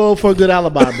never too old for a good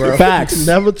alibi, bro. Facts.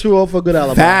 Never too old for a good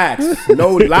alibi. Facts.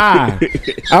 No lie.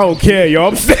 I don't care, yo.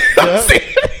 I'm saying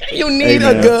you need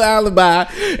a good alibi.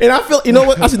 And I feel, you know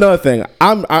what? That's another thing.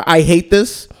 I hate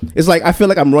this. It's like I feel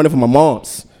like I'm running for my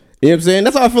mom's. You know what I'm saying?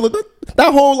 That's how I feel.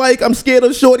 That whole like I'm scared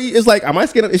of shorty is like, am I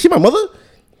scared of? Is she my mother?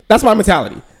 That's my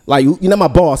mentality. Like you're not my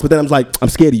boss, but then I'm like, I'm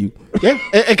scared of you. Yeah,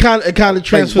 it kind of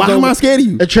transfers. Why am I scared of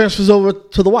you? It transfers over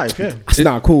to the wife. Yeah. It's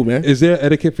not cool, man. Is there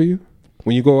etiquette for you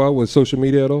when you go out with social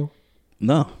media at all?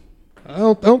 No. I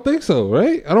don't think so,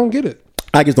 right? I don't get it.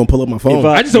 I just don't pull up my phone.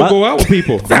 I just don't go out with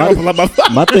people.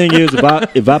 My thing is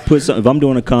if I put something, if I'm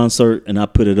doing a concert and I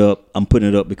put it up, I'm putting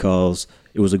it up because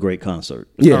it was a great concert.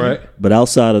 Yeah. All right. But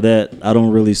outside of that, I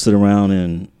don't really sit around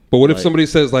and. But what if somebody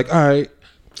says like, all right,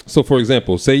 so for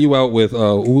example, say you out with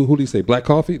who do you say, Black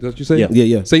Coffee? That's what you say? Yeah.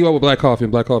 Yeah. Say you out with Black Coffee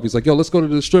and Black Coffee's like, yo, let's go to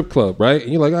the strip club, right?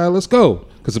 And you're like, all right, let's go.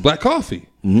 Because it's Black Coffee.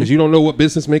 Because you don't know what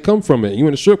business may come from it. You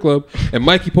in the strip club and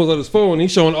Mikey pulls out his phone and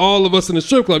he's showing all of us in the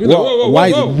strip club. You're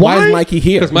like, whoa, Why is Mikey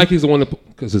here? Because Mikey's the one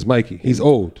because it's Mikey. He's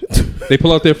old. They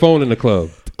pull out their phone in the club.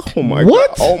 Oh my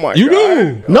What? God. Oh my You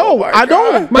God. do. No, I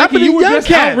don't. Mikey, you were young just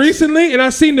out cats. recently and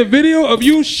I seen the video of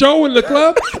you showing the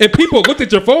club and people looked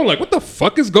at your phone like, what the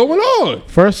fuck is going on?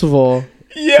 First of all,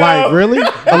 like really,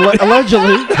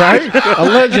 allegedly, right?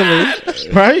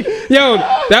 Allegedly, right? Yo,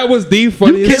 that was the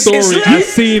funniest story I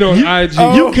seen on IG.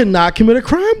 You cannot commit a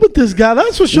crime with this guy.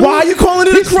 That's for sure. Why are you calling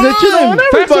it a He's crime? snitching on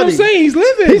That's what I'm everybody. saying. He's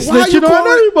living. He's Why are you snitching on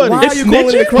calling- everybody. why are you calling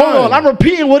it a Hold crime? on, I'm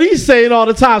repeating what he's saying all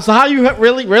the time. So how you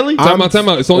really? Time out.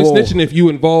 It's only Whoa. snitching if you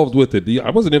involved with it. I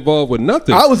wasn't involved with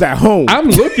nothing. I was at home. I'm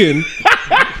looking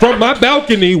from my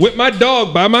balcony with my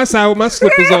dog by my side with my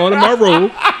slippers on and my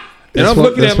robe. And I'm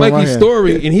looking at one right Mikey's here.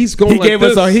 story, and he's going he like gave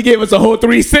this. us a whole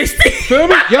 360. Feel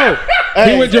me? Yo,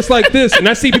 he went just like this, and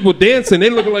I see people dancing. They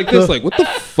looking like this, like what the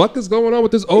fuck is going on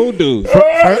with this old dude?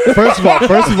 First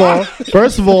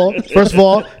of all,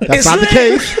 that's not the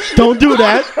case. Don't do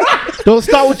that. Don't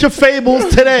start with your fables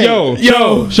today. Yo,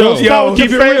 Don't start with keep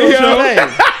it your real, fables Show. today.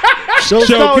 Don't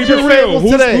Show, start keep with it your real.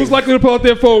 fables today. Who's likely to pull out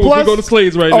their phone when we Plus- go to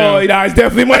Slade's right now? Oh, nah, it's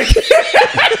definitely Mikey.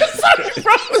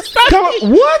 Come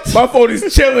on, what? My phone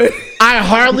is chilling. I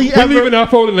hardly We're ever. leaving our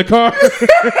phone in the car.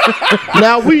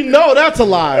 Now we know that's a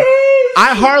lie.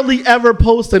 I hardly ever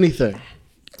post anything.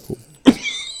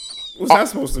 What's that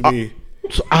supposed to be?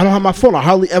 So I don't have my phone. I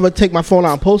hardly ever take my phone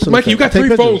out and post anything. Mikey, you got I take 3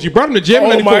 pictures. phones. You brought him to gym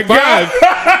Oh in my 94.5.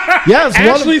 Yes.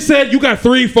 Ashley said you got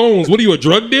 3 phones. What are you, a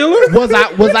drug dealer? Was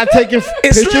I taking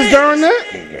pictures during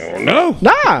that? No.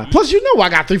 Nah. Plus, you know I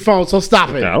got 3 phones, so stop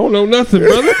it. I don't know nothing,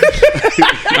 brother.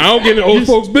 I don't get in old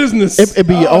folks' business. It'd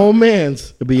be your own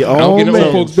man's. It'd be your I don't own get in old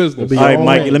man's. folks' business. It'd be All your right, own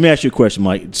Mike. man's. Let me ask you a question,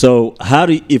 Mike. So, how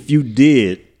do if you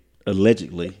did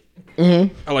allegedly I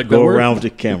like that go word. around with the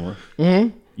camera,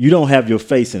 you don't have your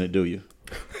face in it, do you?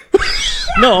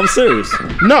 No, I'm serious.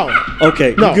 No.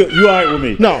 Okay, No. you good? You all right with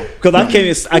me? No. because I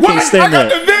can't stand that.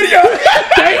 video.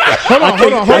 Hold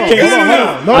on.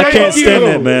 No, I no, can't no. stand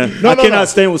that, man. No, I no, cannot no.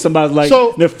 stand with somebody like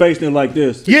So- their face and like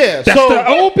this. Yeah. That's so the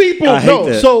old people. I hate no.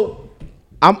 that. So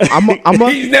I'm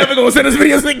He's never gonna send us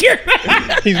videos again.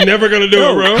 He's never going to do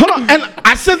it, bro. Hold on. And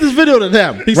I sent this video to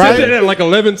them. He right? said that at like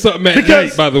 11 something at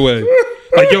Because- night, by the way.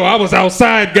 Like, yo, I was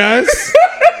outside, guys.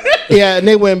 Yeah, and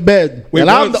they went in bed. We and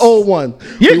I'm was. the old one.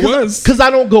 Yeah, We was. because I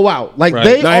don't go out. Like Right.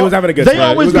 they, No, he was having a good they time.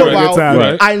 always He was go having a good out. time.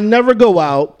 Right. I never go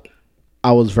out.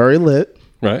 I was very lit.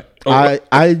 Right?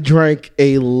 I drank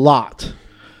a lot.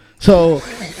 So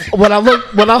when I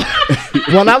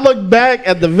look back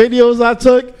at the videos I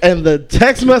took and the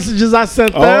text messages I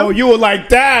sent them, Oh, you were like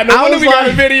that. No I wonder was we got a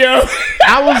like- video.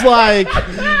 I was like,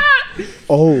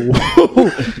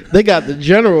 oh, they got the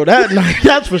general that night.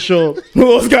 That's for sure.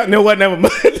 Who else got no what? Never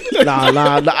mind. Nah.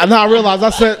 I realized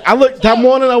I looked that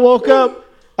morning. I woke up.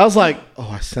 I was like, oh,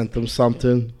 I sent them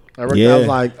something. I was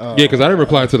like, Yeah, because I didn't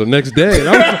reply to the next day. And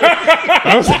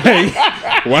I was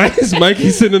like, why is Mikey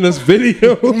sending us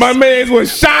videos? My man's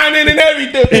was shining and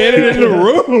everything. in the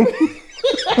room.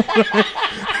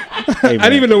 Hey, I man.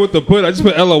 didn't even know what to put. I just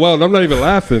put LOL, and I'm not even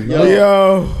laughing. Yo,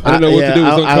 I didn't know what to do. It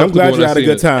was I'm I'm uncomfortable glad when you I had a seen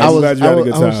good it. time. I'm glad you had a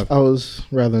good time. I was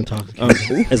rather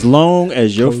intoxicated. As long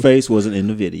as your face wasn't in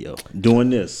the video doing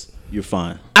this, you're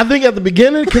fine. I think at the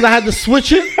beginning because I had to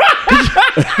switch it.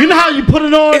 You know how you put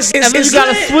it on and then you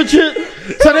gotta switch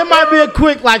it. So there might be a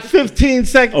quick like 15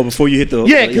 seconds. Oh, before you hit the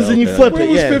Yeah, 'cause then you flip When it.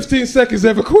 was Yeah. 15 seconds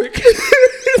ever quick?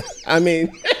 I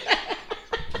mean,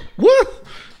 What?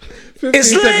 15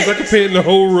 seconds, I can paint in the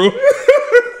whole room.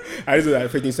 I just do that.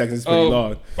 15 seconds is pretty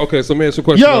long. Okay, so let me ask you a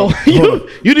question. Yo,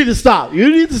 you need to stop. You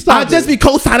need to stop. I'll just be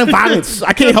co-signing violence.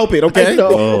 I can't help it, okay? I know.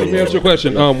 Oh, Let me ask you a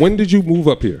question. When did you move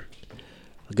up here?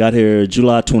 I got here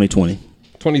July 2020.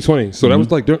 2020. So that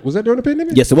was like, was that during the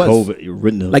pandemic? Yes, it was. COVID,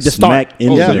 written Like the start. smack in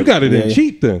Oh, the so you got it in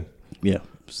cheap then. yeah,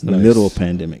 it's in the middle of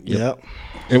pandemic. Yep.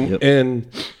 And Yep. and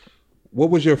what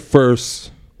was your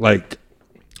first like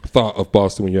thought of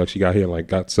Boston when you actually got here and like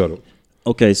got settled?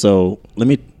 Okay, so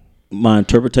my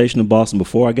interpretation of Boston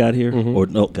before I got here, or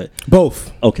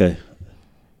Both. okay.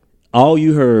 All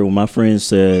you heard when my friends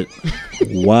said,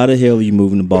 "Why the hell are you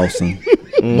moving to Boston?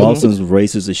 Boston's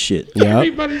racist as shit." Yeah.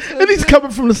 Everybody said And he's coming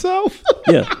from the south.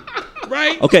 Yeah.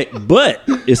 right. Okay, but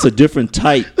it's a different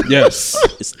type. Yes.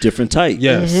 It's different type.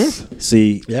 Yes.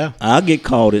 See, Yeah. I get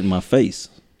called in my face,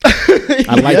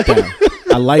 I like that.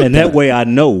 I like and that way I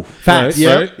know. Facts.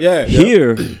 Right, right? Yeah.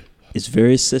 Here, it's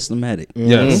very systematic.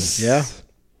 Yes. Yeah.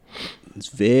 It's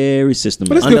very But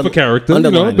systematic. it's good for character. You know,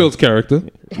 underlining. it builds character.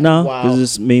 No, Wow. because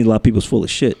this means a lot of people's full of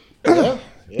shit.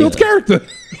 Builds character.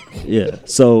 Yeah.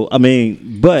 So I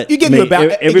mean, but You give I you mean, a back.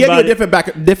 It give you a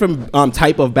everybody. different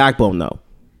type of backbone though.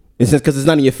 It's just because it's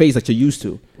not in your face that you're used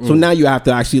to. So now you have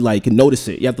to actually like notice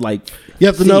it. You have to like. You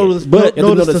have to see notice, it. but You have to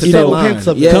notice the notice subtle line. hints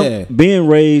of it. Yeah. Being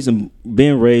raised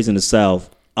in the South,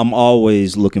 I'm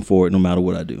always looking for it no matter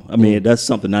what I do. I mean, that's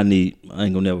something I need. I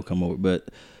ain't gonna never come over, but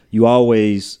you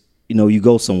always, you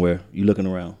go somewhere, you looking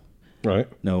around. Right.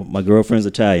 No, my girlfriend's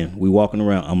Italian. We walking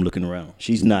around. I'm looking around.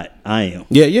 She's not. I am.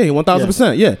 Yeah,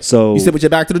 1000%. Yeah. So- you sit with your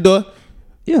back to the door.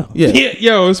 Yeah. Yeah. Yeah,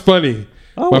 yo, it's funny.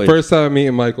 My Always. first time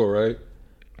meeting Michael, right?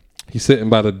 He's sitting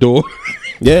by the door,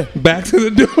 Yeah. back to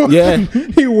the door. Yeah.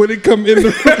 He wouldn't come in the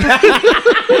room.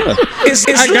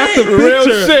 I got the Real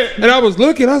picture. shit. And I was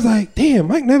looking, I was like, damn,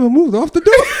 Mike never moved off the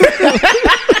door.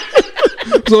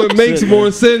 So it makes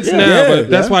more sense now. Yeah, But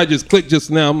that's yeah. why I just clicked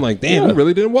just now. I'm like, damn, he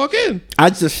really didn't walk in. I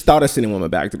just started sitting with my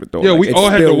back to the door. Yeah, we it's all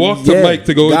had to walk to Mike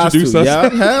to go got introduce to. us. Yeah,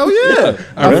 hell yeah.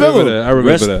 I remember that. I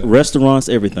remember that. Restaurants,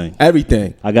 everything.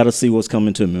 Everything. I got to see what's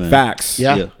coming to me, man. Facts.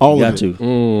 Yeah. All you of got it.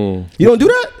 to. You don't do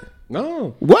that?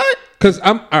 No. What? Because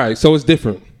I'm, all right, so it's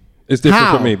different. It's different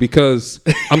How? for me because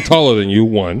I'm taller than you,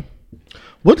 one.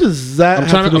 What does that I'm have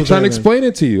trying to to, do I'm with trying to anything? explain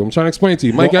it to you. I'm trying to explain it to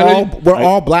you. Mike, We're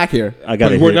all black here. I got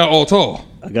to we're hear. not all tall.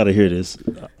 I got to hear this.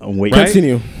 I'm waiting. Right?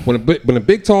 Continue. When a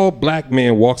big tall black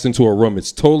man walks into a room,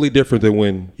 it's totally different than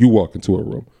when you walk into a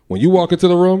room. When you walk into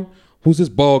the room, who's this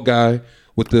bald guy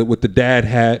with the dad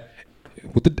hat?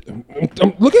 With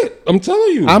the look at, I'm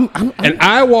telling you. And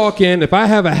I walk in, if I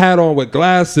have a hat on with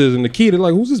glasses and the key, they're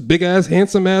like, who's this big ass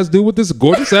handsome ass dude with this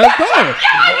gorgeous ass dog?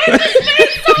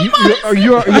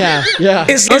 Yeah.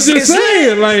 I'm just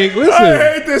saying, like, listen. I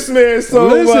hate this man so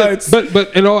Listen,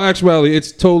 but in all actuality,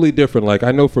 it's totally different. Like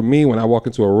I know for me, when I walk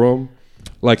into a room,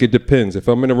 like it depends. If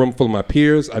I'm in a room full of my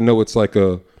peers, I know it's like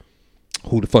a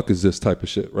who the fuck is this type of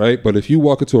shit, right? But if you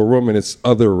walk into a room and it's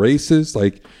other races,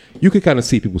 like you can kind of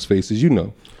see people's faces,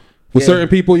 With certain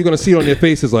people, you're gonna see it on their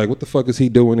faces, like, what the fuck is he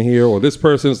doing here? Or this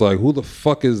person's like, who the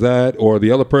fuck is that? Or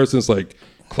the other person's like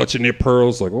clutching their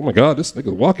pearls, like, oh my god, this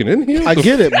nigga's walking in here. I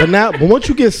get it, but once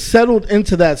you get settled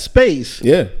into that space,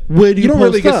 Yeah. where do you, You don't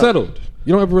really post get up? settled.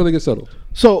 You don't ever really get settled.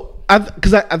 So,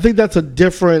 because I think that's a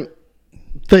different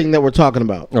thing that we're talking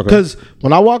about. Okay. Because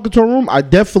when I walk into a room, I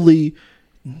definitely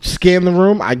scan the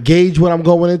room. I gauge what I'm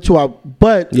going into.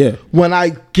 But Yeah. when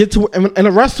I get to in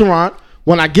a restaurant,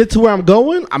 when I get to where I'm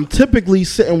going, I'm typically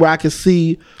sitting where I can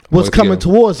see what's Let's coming get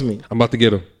 'em. towards me. I'm about to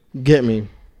get him. Get me?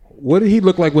 What did he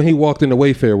look like when he walked into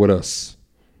Wayfair with us?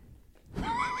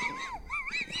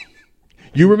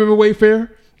 You remember Wayfair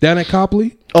down at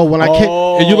Copley? Oh, when I came.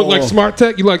 And you look like Smart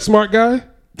Tech? You like Smart Guy?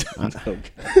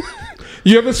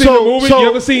 You ever seen So- the movie? so- you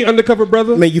ever seen Undercover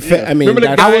Brother? I mean, Remember the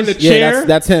that's- guy in the chair?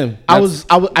 That's him.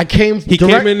 I came. He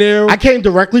came in there- I came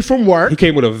directly from work. He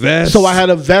came with a vest. So I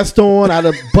had a vest on, I had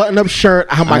a button-up shirt,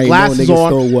 I had I my ain't know glasses niggas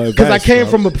on still wear because I vests, came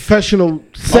bro. from a professional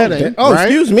setting. Oh, right?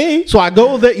 excuse me. So I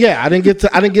go there. Yeah, I didn't get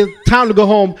time to go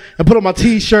home and put on my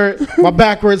t-shirt, my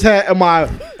backwards hat, and my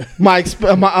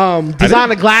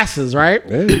designer glasses. Right.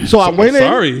 Hey, so I went in.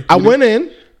 sorry. I went in.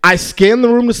 I scanned the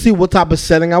room to see what type of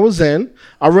setting I was in.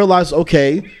 I realized,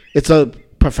 okay, it's a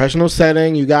professional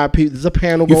setting. You got people. There's a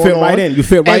panel You going fit on. right in. You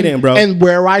fit right in, bro. And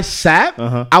where I sat,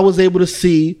 I was able to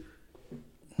see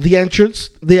the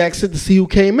entrance, the exit, to see who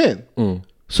came in.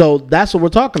 So that's what we're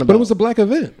talking about. But it was a black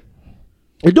event.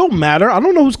 It don't matter. I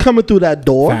don't know who's coming through that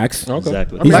door. Facts. Okay.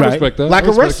 Exactly. I mean, He's I right. respect that. Like I a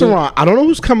respect restaurant. I don't know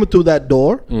who's coming through that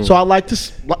door. So I like to,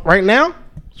 right now,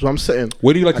 so I'm sitting. that.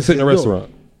 Where do you like to sit in a see the door.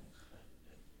 restaurant?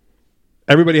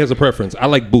 Everybody has a preference. I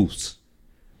like booths.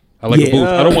 I like a Yeah. booth.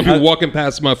 I don't want people walking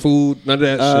past my food. None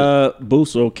of that shit.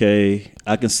 Booths are okay.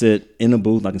 I can sit in the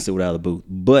booth. I can sit without a booth,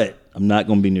 but I'm not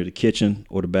going to be near the kitchen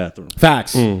or the bathroom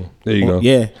Facts. There you go.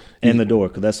 Yeah. and the door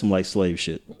because that's some like slave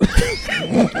shit.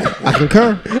 I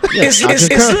concur. I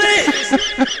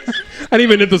concur. I didn't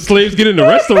even let the slaves get in the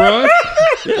restaurant.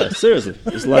 Yeah, seriously.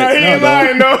 It's like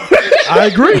no. I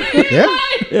agree. Yeah,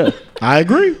 yeah. I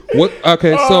agree. What?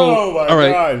 Okay, so all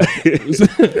right.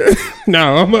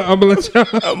 Now I'm gonna let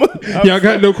y'all. Y'all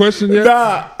got no question yet?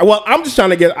 Well, I'm just trying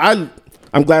to get.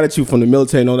 I'm glad that you from the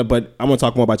military and all that, but I want to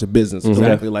talk more about your business.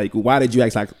 Exactly. Like, why did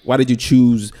you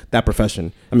choose that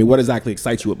profession? I mean, what exactly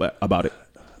excites you about it?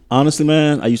 Honestly,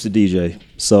 man, I used to DJ.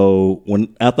 So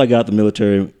after I got out the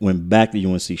military, went back to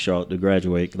UNC Charlotte to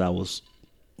graduate because I was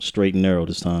straight and narrow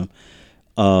this time.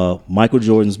 Michael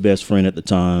Jordan's best friend at the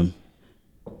time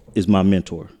is my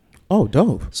mentor. Oh,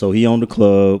 dope. So he owned the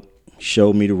club,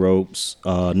 showed me the ropes.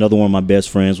 Another one of my best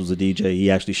friends was a DJ. He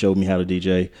actually showed me how to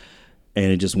DJ, and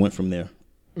it just went from there.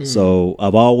 So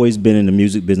I've always been in the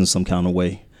music business some kind of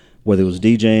way, whether it was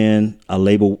DJing, I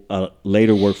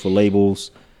later worked for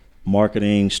labels,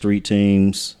 marketing, street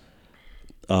teams,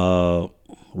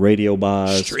 radio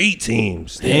buys. Street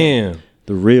teams. Damn.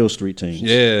 The real street teams.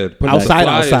 Yeah. putting Outside,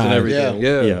 flyers outside. and everything.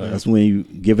 Yeah. Yeah, that's when you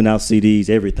giving out CDs,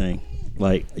 everything.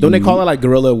 Like, Don't they call it like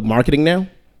guerrilla marketing now?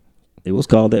 It was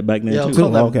called that back then Yeah, it too. was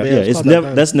called that. Okay. Yeah, Yeah, it's it's called never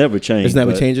that. that's never changed. It's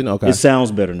never but changing? Okay. It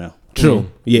sounds better now True.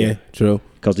 Yeah. True.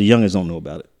 because the youngins don't know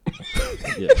about it.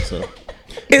 Yeah, so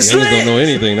Niggas don't know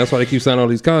anything. That's why they keep signing all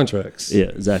these contracts. yeah,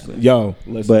 exactly. Yo,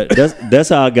 listen. But that's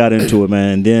how I got into it,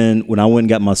 man. And then when I went and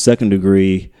got my second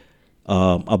degree,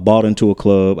 I bought into a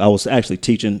club. I was actually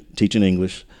teaching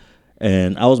English,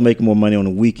 and I was making more money on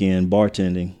the weekend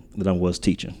bartending than I was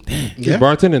teaching. You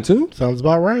bartending too? Sounds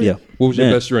about right. Yeah. What was your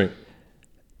Man, best drink?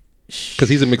 Because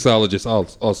he's a mixologist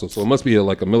also, so it must be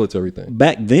like a military thing.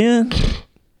 back then,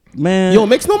 man. You don't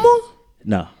mix no more?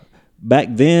 Nah. Back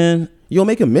then, You don't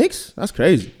make a mix? That's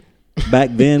crazy.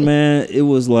 man, it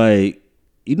was like,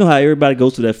 you know how everybody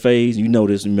goes through that phase. You know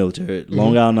this in the military,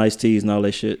 Long Island iced teas and all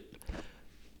that shit.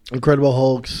 Incredible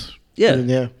Hulks. Yeah.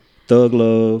 Yeah. Thug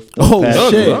Love. Thug Oh,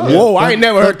 Passion. shit. Love. Whoa, I ain't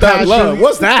never heard Thug that love. Passion.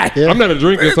 What's that? Yeah. I'm not a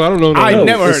drinker, so I don't know. I No.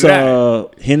 never heard It's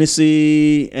that.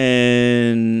 Hennessy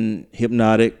and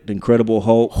Hypnotic, the Incredible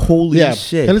Hulk. Holy Yeah.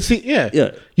 shit. Tennessee. Yeah.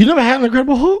 Yeah. You never had an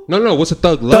Incredible Hulk? No. What's a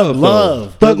Thug Love? Thug though?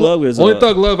 love. Thug Love is Only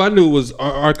Thug Love I knew was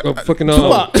fucking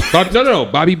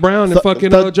Tupac. Bobby Brown and fucking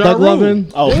Thug Ja Rule.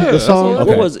 Lovin'. Oh, Yeah, the that's song. all.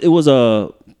 What was it? Was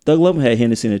Thug Love had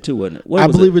Hennessy in it too, wasn't it? What I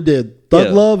was believe it did. Thug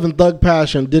Yeah. Love and Thug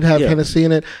Passion did have Yeah. Hennessy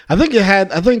in it. I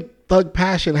think Thug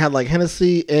Passion had like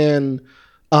Hennessy and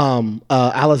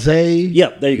Alizé. Yeah,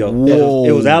 there you go. Whoa.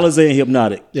 It was Alizé and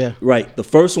Hypnotic. Yeah. Right. The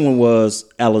first one was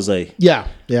Alizé. Yeah.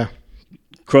 Yeah.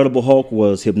 Incredible Hulk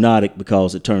was Hypnotic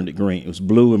because it turned it green. It was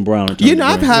blue and brown. And turned You know, it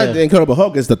I've green. had the Incredible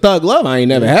Hulk. It's the Thug Love I ain't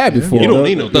never had before. You don't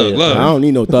need no Thug Love. I don't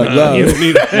need no Thug Love. You don't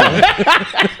need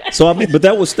it. So I mean, but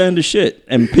that was standard shit.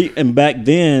 And back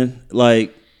then,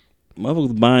 like,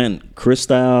 motherfuckers buying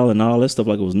Cristal and all that stuff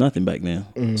like it was nothing back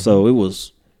then. So it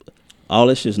was all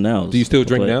that shit's now. Do you still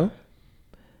drink now?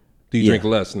 Do you Yeah. drink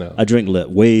less now? I drink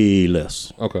way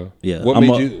less. Okay. Yeah, What I'm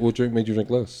drink made you drink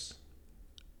less?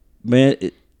 Man,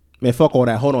 Man, fuck all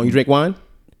that. Hold on. You drink wine?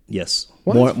 yes.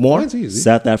 More? Wine's easy.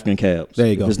 South African cabs. There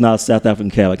you go. If it's not South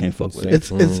African cab, I can't fuck with it.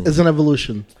 It's an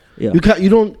evolution. Yeah. You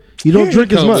don't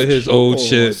drink as Come much. with his old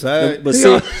shit. But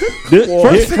see,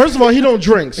 First of all, he don't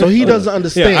drink, so he doesn't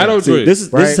understand. Yeah, I don't see, drink. this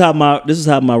is Right. this is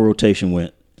how my rotation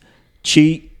went.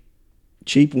 Cheap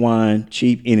wine,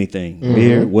 cheap anything,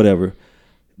 beer, whatever.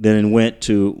 Then it went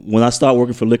to when I started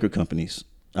working for liquor companies.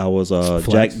 I was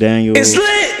Jack Daniels,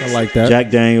 I like that. Jack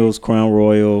Daniels, Crown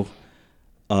Royal.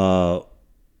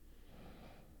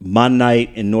 My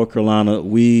night in North Carolina,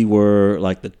 we were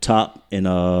like the top in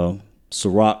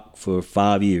Ciroc for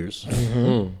 5 years.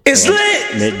 It's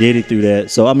lit. Met Diddy through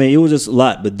that. So I mean, it was just a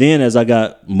lot. But then as I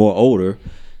got more older,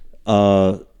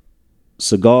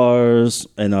 cigars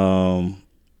and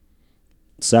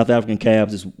South African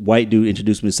cabs. This white dude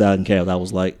introduced me to South African cabs. I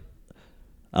was like,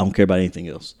 I don't care about anything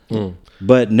else.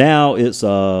 But now it's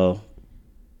I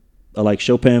like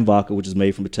Chopin vodka, which is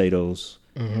made from potatoes.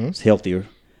 It's healthier.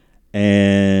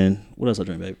 And what else I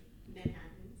drink, baby?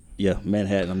 Yeah,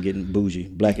 Manhattan. I'm getting bougie,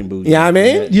 black and bougie. Yeah, I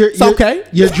mean, it's okay.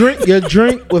 Your drink.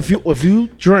 If you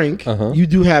drink, you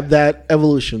do have that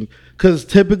evolution. Because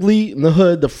typically in the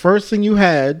hood, the first thing you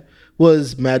had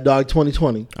was Mad Dog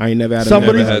 2020. I ain't never had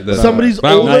Never had that. Somebody's But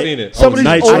I older, seen it. somebody's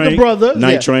Night older Train. brother,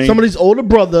 Night Train. somebody's older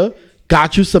brother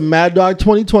Got you some Mad Dog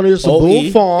 2020 or some Bull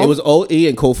Farm. It was OE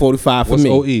and Code 45 for What's me.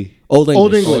 OE? Old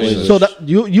English. Old English. So that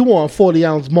you want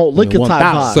 40-ounce malt liquor type 1,000.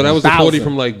 vibe. So that was the 40 1,000.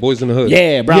 from like Boys in the Hood.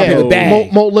 Yeah, brown paper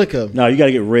bag. malt liquor. No, you got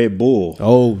to get Red Bull.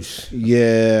 Oh,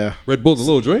 Yeah. Red Bull's a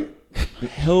little drink.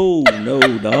 No,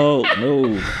 dog,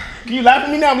 no. Can you laugh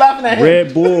at me now? I'm laughing at him.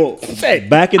 Red Bull.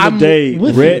 Back in the I'm day,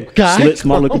 with you, Red guys. Schlitz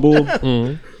Malt Liquor Bull.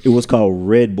 It was called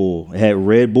Red Bull. It had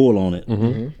Red Bull on it,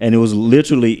 and it was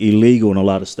literally illegal in a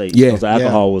lot of states Yeah. because the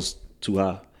alcohol was too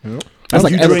high. That's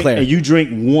like you drink, Everclear. and you drink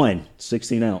one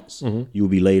 16-ounce, you will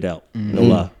be laid out. No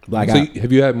lie. Black So out.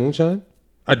 have you had moonshine?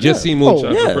 I just seen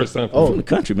moonshine for yeah. the first time. From the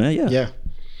country, man. Yeah. Yeah.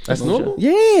 That's normal.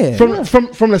 Yeah.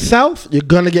 From the South, you're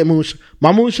gonna get moonshine.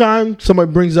 My moonshine,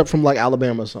 somebody brings up from like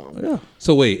Alabama or something. Yeah.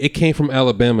 So wait, it came from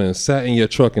Alabama and sat in your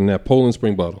truck in that Poland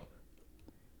Spring bottle.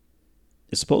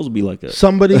 It's supposed to be like that.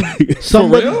 Somebody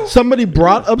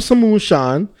brought up some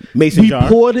moonshine. Mason we jar.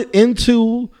 poured it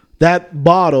into that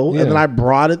bottle, Yeah. and then I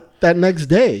brought it that next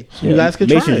day. So you guys could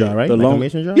Mason try jar, it. right? The Like a long-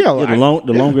 mason jar? Yeah, Yeah,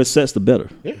 the longer it sets, the better.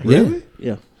 Really?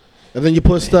 Yeah. and then you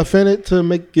put stuff in it to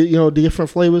make it, different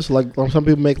flavors. Like some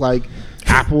people make like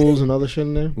apples and other shit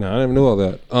in there. No, I didn't even know all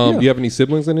that. Do you have any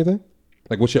siblings? Anything?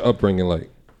 Like, what's your upbringing like?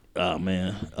 Oh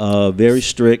man, very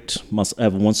strict. I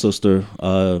have one sister.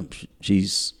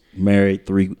 She's married,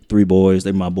 three boys.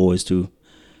 They're my boys too.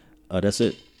 That's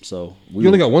it. So You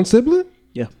only got one sibling?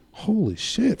 yeah. Holy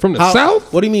shit! From the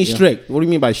South? What do you mean strict? What do you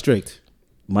mean by strict?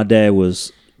 My dad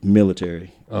was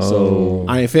military, so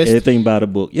Iron Fist? everything by the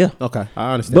book. Yeah, Okay,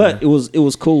 I understand. but that. it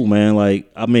was cool, man. Like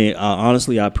I mean,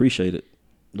 honestly, I appreciate it.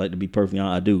 Like to be perfectly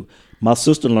honest, I do. My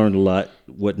sister learned a lot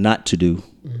what not to do.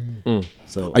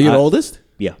 So Are you the oldest?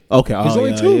 Yeah. Okay. He's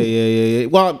only yeah, two. Yeah.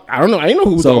 Well, I don't know. I didn't know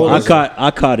who was the So oldest.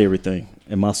 I caught everything,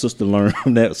 and my sister learned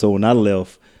from that. So when I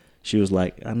left, she was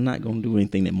like, "I'm not gonna do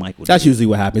anything that Mike would." That's do. usually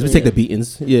what happens. We take the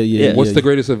beatings. Yeah. What's the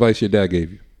greatest advice your dad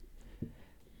gave you?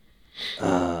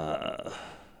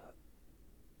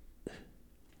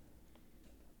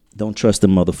 Don't trust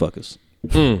them motherfuckers.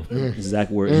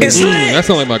 Exact word. That sounds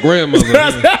like my grandmother.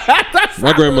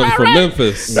 My grandmother's from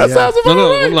Memphis. That sounds about No,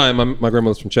 right. I'm lying. My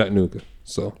grandmother's from Chattanooga.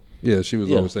 So yeah, she was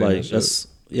Yeah, always saying like that shit. that's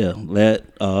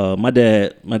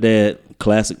that. My dad,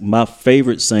 classic. My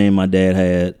favorite saying my dad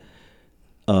had: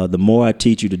 "The more I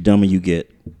teach you, the dumber you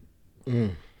get."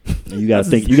 And you gotta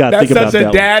think. You gotta That's think about such a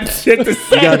that. dad shit to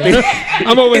say. You gotta think,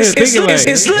 I'm over here thinking like, you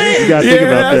gotta think Yeah,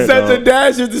 about that's that. such a dog.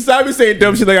 dad shit to say. I be saying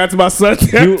dumb shit like that to my son.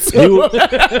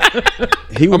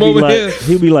 He would I'm be over like, here.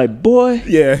 he'd be like, "Boy,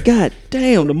 Yeah. God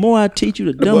damn, the more I teach you,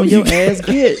 the dumber your ass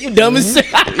get." You dumb as shit.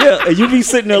 Yeah, and you be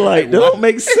sitting there like, that don't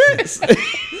make sense.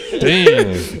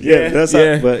 damn. Yeah, that's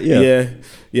how. But yeah,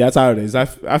 That's how it is. I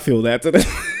feel that today.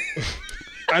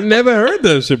 I never heard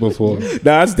that shit before. Nah,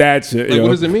 that's dad shit. Like, yo. what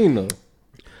does it mean though?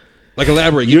 Like,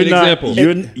 elaborate. Give me an example.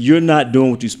 You're not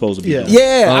doing what you're supposed to be. Yeah. doing.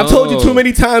 Yeah, I've told you too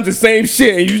many times the same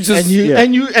shit, and you just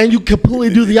And you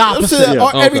completely do the opposite.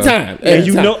 every Okay. time. And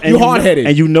you know, you hard headed.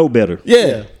 and you know better.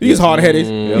 Yeah, you just hard headed.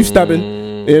 You stubborn. You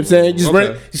know what I'm saying? You just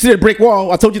Okay. you see a brick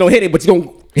wall. I told you don't hit it, but you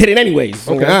don't hit it anyways.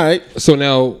 Okay, all right. So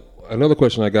now another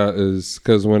question I got is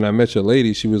because when I met your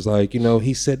lady, she was like,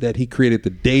 he said that he created the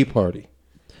day party.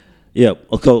 Yeah.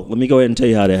 Okay. Let me go ahead and tell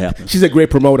you how that happened. She's a great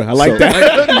promoter. I like So-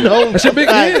 that. No, That's your big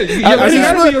man. Yeah, I- you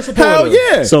gotta be a supporter. Hell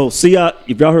yeah. So if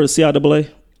y'all heard of CIAA?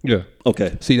 Yeah.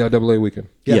 Okay. CIAA weekend.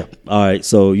 Yeah. All right.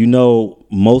 So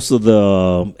most of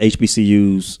the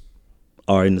HBCUs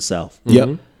are in the South.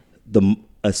 Yep.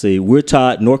 Let's see, we're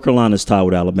tied. North Carolina's tied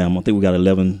with Alabama. I think we got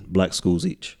 11 black schools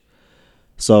each.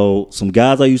 So some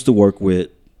guys I used to work with,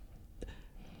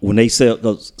 when they sell,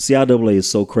 because CIAA is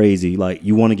so crazy, like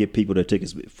you want to get people their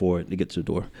tickets for it to get to the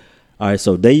door. All right,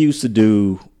 so they used to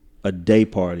do a day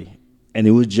party, and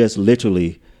it was just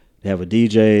literally they have a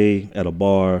DJ at a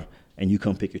bar, and you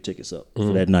come pick your tickets up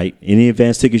for that night. Any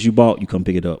advance tickets you bought, you come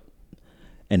pick it up,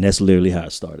 and that's literally how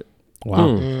it started.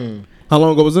 Wow. How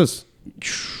long ago was this?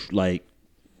 Like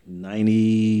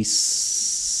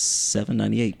 97,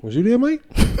 98. Was you there, Mike?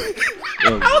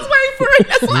 no.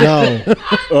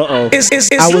 Uh-oh. I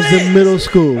was in middle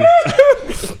school.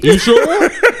 You sure? All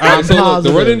right, so look, the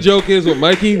positive. running joke is with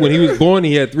Mikey, when he was born,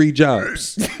 he had 3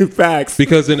 jobs. Facts.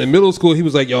 Because in middle school, he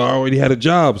was like, yo, I already had a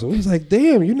job. So he was like,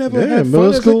 damn, you never Yeah, had fun middle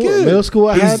as school. a kid. Middle school.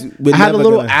 I had we're a never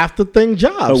little gonna- after thing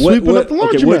job, What- sweeping up the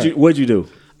okay, laundromat. what'd you do?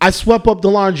 I swept up the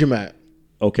laundromat.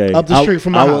 Okay. Up the street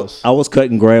from my house. I was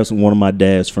cutting grass with one of my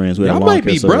dad's friends. We had a Y'all lawn might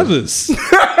care be service. brothers.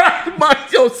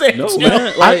 Yo, say No,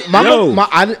 man. Like,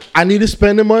 I needed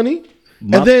spending money,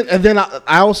 and then I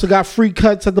also got free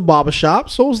cuts at the barber shop.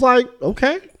 So it was like,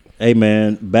 okay, hey,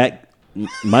 man,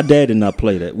 my dad did not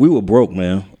play that. We were broke,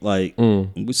 man. Like,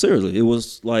 seriously, it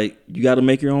was like, you got to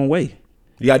make your own way.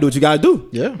 You gotta do what you gotta do.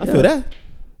 Yeah. I feel that.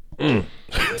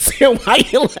 See, why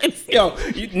you like, yo,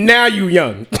 now you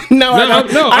young. Now I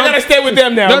gotta stay with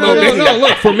them now. No.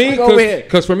 Look, for me, Go ahead.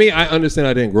 because for me, I understand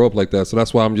I didn't grow up like that, so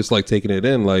that's why I'm just like taking it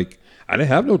in. Like, I didn't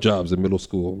have no jobs in middle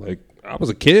school. Like, I was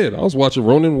a kid. I was watching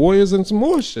Ronin Warriors and some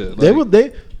more shit. Like,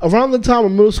 They around the time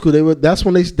of middle school. That's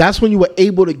when you were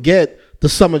able to get the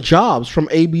summer jobs from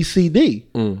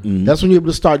ABCD. That's when you were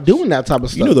able to start doing that type of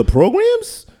stuff. You know the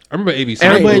programs? I remember ABC.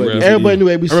 Everybody knew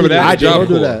ABCD. I remember that. I Job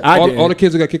do Corps. that. All the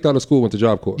kids that got kicked out of school went to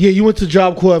Job Corps. Yeah, you went to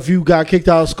Job Corps if you got kicked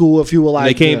out of school. If you were like,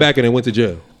 They came back and they went to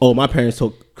jail. Oh, my parents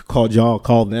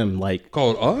called them like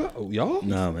Called y'all?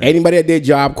 Nah, man. anybody that did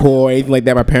Job Corps, anything like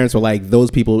that. My parents were like,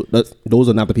 those people, those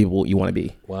are not the people you want to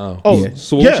be. Wow. Oh, Yeah.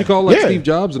 So what you call like yeah. Steve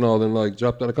Jobs and all them like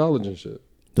dropped out of college and shit?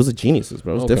 Those are geniuses,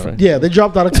 bro. It's Okay. different. Yeah, they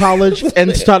dropped out of college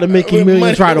and started making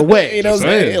millions right away. You know what I'm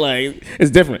saying? Like, it's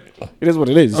different. It is what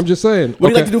it is. I'm just saying. What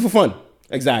do you like to do for fun?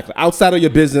 Exactly. Outside of your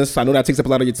business, I know that takes up a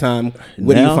lot of your time.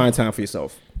 Where do you Now? find time for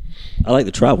yourself? I like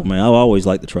to travel, man. I always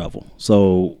like to travel.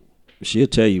 So she'll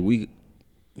tell you we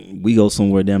go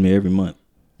somewhere damn near every month.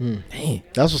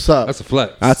 That's what's up. That's a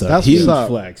flex. That's a That's huge what's up.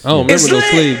 flex. I don't remember no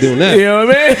slave doing that. You know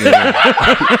what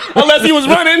I mean? Unless he was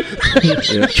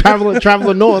running.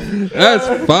 traveling north.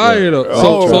 That's fire though.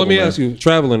 Oh, So let me ask you,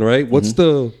 traveling, right? What's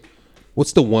the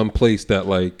one place that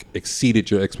like exceeded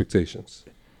your expectations?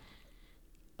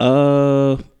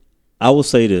 I will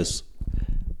say this: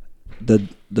 the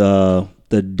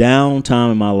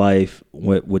downtime in my life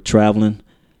with traveling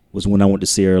was when I went to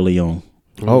Sierra Leone.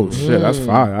 Oh, shit. That's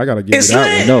fire. I got to give you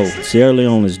that one. No, Sierra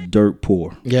Leone is dirt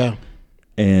poor, Yeah.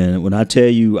 and when I tell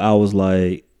you, I was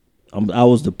like, I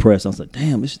was depressed. I was like,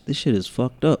 damn, this shit is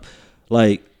fucked up.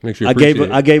 Like, Makes you I appreciate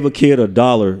it. gave a kid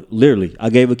 $1. Literally, I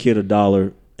gave a kid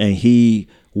 $1, and he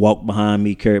walked behind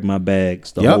me, carried my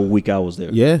bags the Yep. whole week I was there.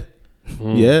 Yeah.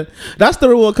 Yeah. That's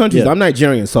third world countries. Yeah. I'm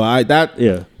Nigerian, so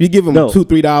Yeah. You give them No.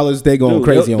 $2-3, they going Dude,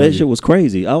 crazy on that you. shit was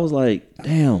crazy. I was like,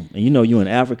 damn. And you in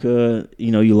Africa,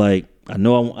 you like, I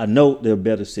know they're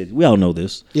better cities. We all know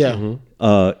this. Yeah.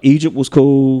 Egypt was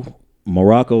cool.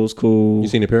 Morocco was cool. You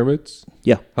seen the pyramids?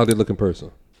 Yeah, How they look in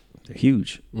person? they're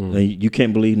huge. And you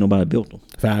can't believe nobody built them.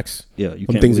 Facts. Yeah, you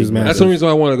Them can't things believe is it. massive. That's the reason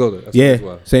why I want to go there. That's the reason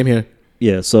Yeah. why. Same here.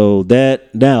 Yeah, so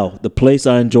now the place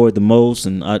I enjoyed the most,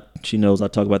 and she knows I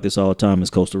talk about this all the time,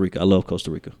 is Costa Rica. I love Costa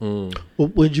Rica.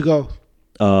 Where'd you go?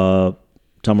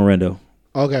 Tamarindo.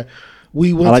 Okay.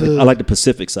 We I went to. I like the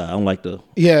Pacific side. I don't like the.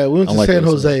 Yeah, we went I to like San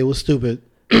those, Jose. It was stupid.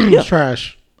 It was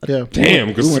trash. Yeah.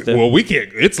 Damn, We went there. we can't.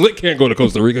 It's lit. Can't go to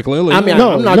Costa Rica. Clearly, I mean,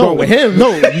 No, I'm not no, going with him.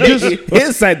 no, you just-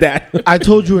 he said that. I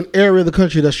told you an area of the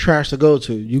country that's trash to go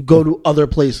to. You go to other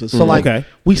places. So like Okay.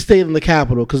 we stayed in the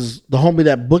capital because the homie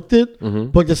that booked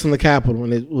us in the capital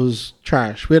and it was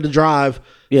trash. We had to drive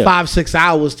Yeah. 5-6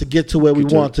 hours to get to where we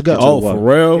want to go. Oh, for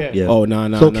real? Yeah. Oh, no.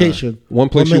 Location. one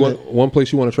place you minute. want. One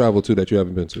place you want to travel to that you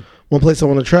haven't been to. One place I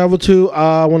want to travel to.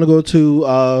 I want to go to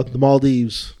the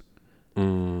Maldives.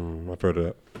 I've heard of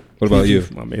that. What about you?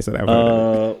 My man said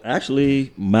that.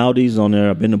 Actually, Maldives on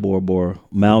there. I've been to Bora Bora.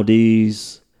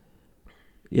 Maldives.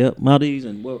 Yeah, Maldives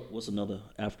and what's another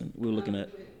African we were looking at?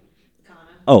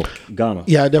 Oh, Ghana.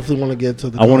 Yeah, I definitely want to get to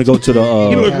the. I want to go to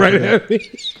the. Right at me.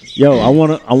 Yo, I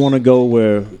want to go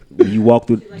where you walk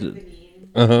through.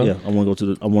 Yeah, I want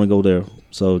to go there.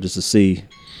 So just to see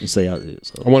and say out there.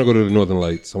 So I want to go to the Northern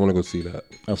Lights. I want to go see that.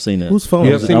 I've seen that. Whose phone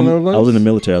You is have it? seen Northern Lights? I was in the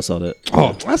military. I saw that.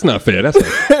 Oh, that's not fair.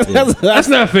 That's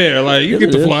not fair. Like you Yes, get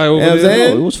it to is. fly over You know what I'm there.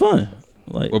 saying? Oh, it was fun.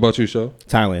 Like What about you, Show?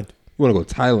 Thailand. You want to go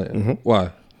to Thailand? Why?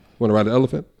 Want to ride the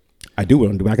elephant? I do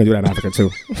want to do. I can do that in Africa too.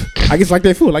 I just like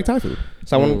their food. I like Thai food.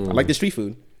 So I like the street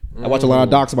food. I watch a lot of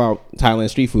docs about Thailand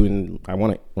street food, and I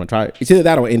want to try it. It's either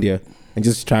that or India, and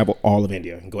just travel all of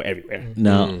India and go everywhere.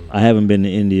 now, I haven't been to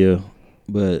India,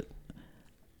 but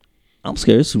I'm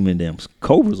scared. There's too many damn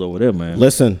cobras over there, man.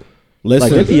 Listen.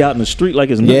 Like they be out in the street like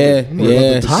it's nothing.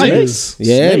 Yeah. Snakes.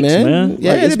 Yeah, Snakes, man.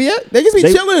 Yeah, Like, they just be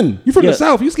they- chilling. You from Yeah. the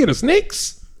South? You scared of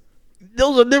snakes?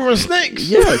 Those are different snakes.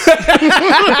 Yes.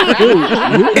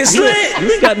 Dude,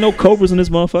 you ain't got no cobras in this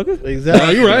motherfucker.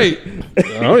 Exactly. You're right. I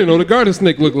don't even know what a garden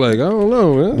snake look like. I don't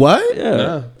know, man. What?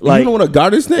 Yeah. You Like, don't want a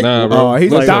garden snake? Nah, bro. Oh,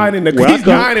 he's Like, dying in the where I he's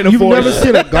come- dying in the You've forest. never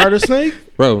seen a garter snake?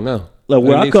 Bro, no. like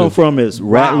where I need come to. from is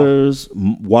rattlers,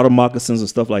 water moccasins, and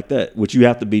stuff like that, which you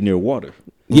have to be near water.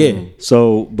 Yeah.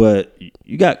 So, but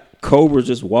you got cobras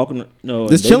just walking. No,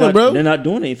 Just they're chilling, not- bro. They're not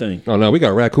doing anything. Oh no, we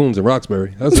got raccoons in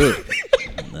Roxbury. That's it.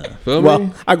 Feel me?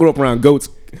 Well, I grew up around goats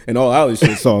and all that other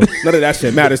shit, so none of that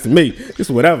shit matters to me. Just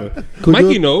whatever. Could we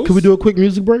Mikey do knows. Can we do a quick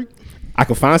music break? I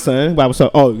can find something. Why, what's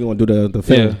up? Oh, you want to do the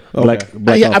film? Yeah. Okay.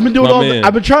 Black Yeah, I've been doing My all. man.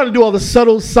 I've been trying to do all the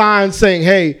subtle signs saying,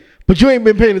 "Hey," but you ain't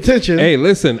been paying attention. Hey,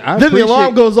 listen, I Then the alarm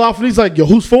appreciate. goes off, and he's like, "Yo,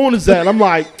 whose phone is that?" And I'm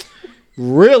like,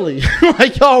 "Really?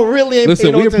 Like y'all really ain't Listen,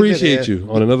 paying no we attention appreciate here."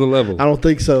 you on another level. I don't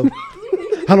think so.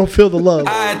 I don't feel the love.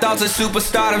 I had thoughts of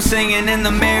superstardom singing in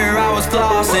the mirror. I was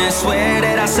flossing, swear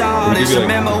that I saw this.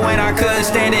 Remember when I couldn't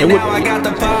stand it? Now I got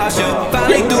the posture.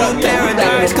 Finally through the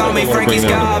paradise, call me Frankie's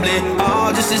Goblin.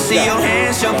 All just to see your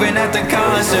hands jumping at the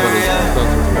concert.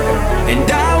 Yeah.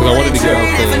 And I wouldn't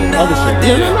trade it for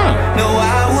nothing. No,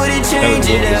 I wouldn't change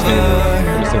it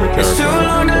ever. It's too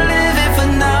long to live it for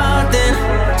nothing.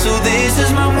 So this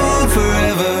is my mood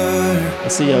forever. I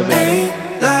see y'all got it.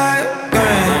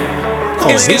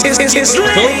 It's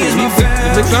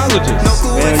Mixologist.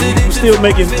 Man, you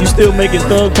still making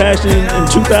Thug Passion in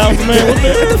 2000, man? What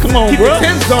the hell? Come on, bro.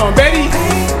 Song, baby.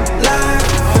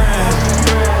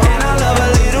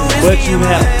 But you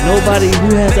have nobody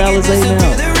who has Alizé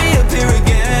now.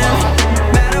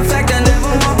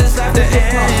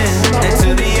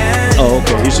 Oh,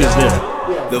 okay. It's just there.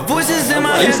 The voices in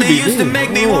my head, they used to make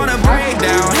me wanna break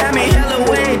down. Had me hella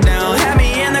way down. Had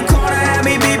me in the corner, had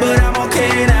me beat, but I'm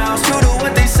okay now. True to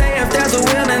what they say, if there's a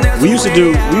will, then there's We used to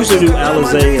do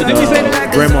Alizé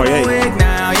and Grand Marnier.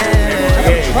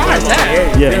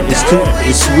 Yeah,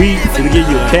 it's sweet. It'll give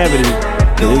you a cavity.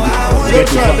 It'll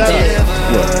get you fucked up.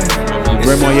 Yeah.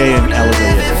 Grand Marnier and Alizé.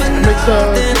 Yeah. Mix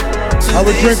I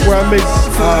would drink where I mix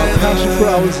passion fruit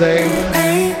Alizé,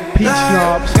 peach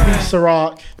schnapps, peach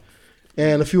Ciroc,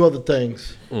 and a few other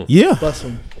things. Yeah. Bless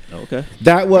them. Okay.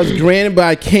 That was Grand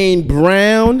by Kane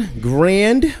Brown.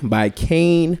 Grand by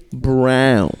Kane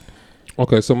Brown.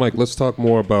 Okay, so Mike, let's talk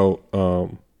more about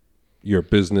your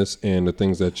business and the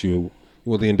things that the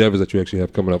endeavors that you actually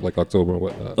have coming up, like October and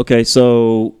whatnot. Okay,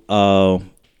 so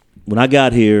when I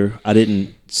got here, I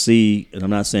didn't see, and I'm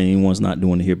not saying anyone's not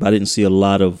doing it here, but I didn't see a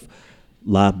lot of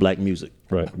live black music.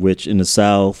 Right. Which in the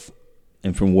South,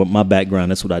 and from what my background,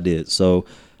 that's what I did. So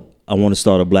I want to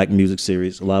start a black music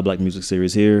series, a live black music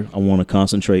series here. I want to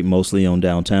concentrate mostly on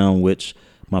downtown, which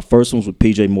my first one's with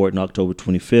PJ Morton, October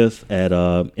 25th at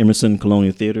Emerson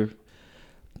Colonial Theater.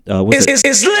 It's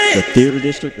lit. The Theater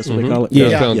District, that's what they call it.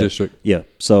 Downtown District. Yeah.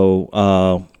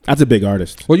 So That's a big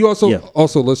artist. Well, you also Yeah.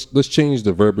 let's change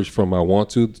the verbiage from "I want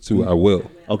to" "I will."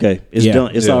 okay, it's Yeah.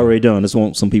 done. It's Yeah. already done. Just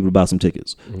want some people to buy some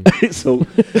tickets. so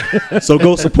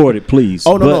go support it, please.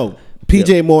 Oh, no, But- no.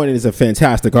 PJ Morton is a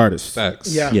fantastic artist.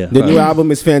 Facts. Yeah. Yeah. The new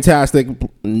album is fantastic.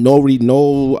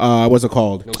 What's it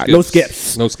called? No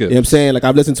skips. No skips. You know what I'm saying? Like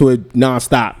I've listened to it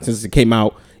nonstop since it came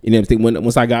out. You know what I'm saying?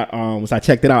 Once I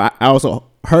checked it out, I also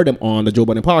heard him on the Joe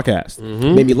Budden podcast.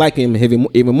 Made me like him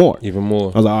even more. Even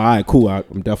more. I was like, all right, cool.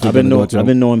 I'm definitely. I've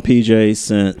been knowing PJ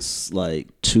since like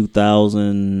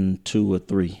 2002 or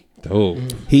 3. Dope.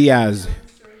 He has.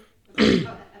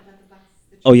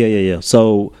 Oh yeah.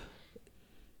 So,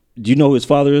 do you know who his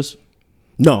father is?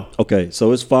 No. Okay, so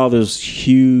his father's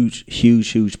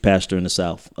huge pastor in the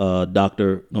South, Paul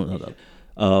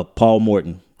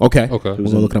Morton. Okay. Okay. I'm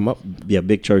gonna look him up. Yeah,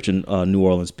 big church in New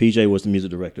Orleans. PJ was the music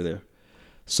director there.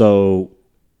 So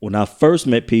when I first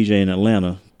met PJ in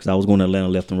Atlanta, because I was going to Atlanta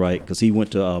left and right, because he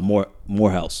went to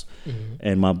Morehouse,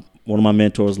 and one of my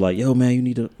mentors was like, "Yo, man, you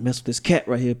need to mess with this cat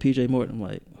right here, PJ Morton." I'm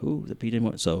like, "Who is it, PJ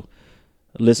Morton?" So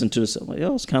I listened to this. I'm like,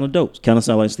 "Yo, it's kind of dope. Kind of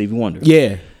sound like Stevie Wonder."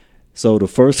 Yeah. So the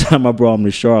first time I brought him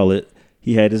to Charlotte,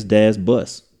 he had his dad's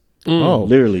bus. Oh.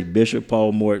 Literally, Bishop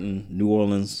Paul Morton, New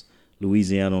Orleans,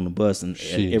 Louisiana on the bus, and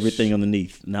everything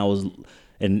underneath.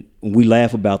 And we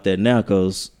laugh about that now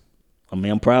because, I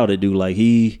mean, I'm proud of that dude. Like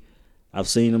I've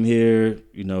seen him here.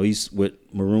 You know, he's with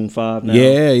Maroon 5 now.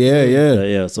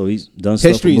 Yeah. So he's done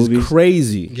History stuff for movies. is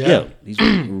crazy. Yeah, he's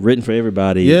written for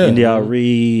everybody. Yeah. India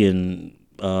Arie and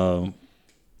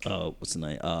what's the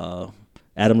name?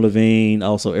 Adam Levine,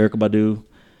 also Erykah Badu.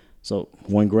 So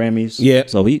won Grammys. Yeah.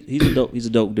 So he's a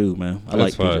dope dude, man. I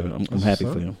That's like PJ. fine. I'm happy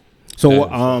for him.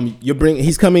 So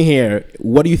he's coming here.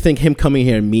 What do you think him coming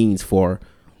here means for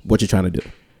what you're trying to do?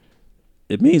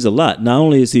 It means a lot. Not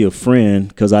only is he a friend,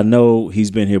 because I know he's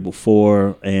been here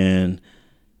before, and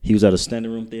he was at a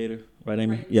standing room theater, right,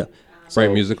 Amy? Yeah.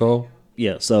 Right, Music Hall.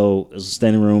 Yeah. So it's a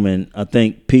standing room, and I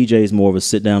think PJ is more of a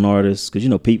sit down artist because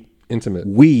Intimate.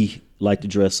 we like to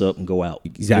dress up and go out.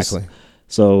 Exactly.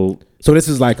 So this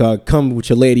is like come with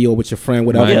your lady or with your friend,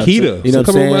 whatever. My Akita. You know what I'm So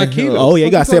come saying? with my Akita. Oh yeah, you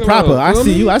What gotta say it talking proper. about? I You know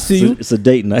see you. I see you. it's a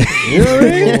date night. You know what I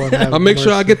mean? Lord have I'll make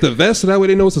sure I mercy. get the vest so that way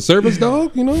they know it's a service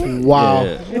dog, you know? Wow.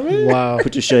 Yeah. Wow.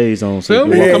 Put your shades on. So Feel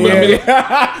you me? can walk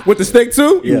Yeah, around. With the steak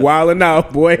too? Yeah. You wilding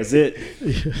out, boy. That's it.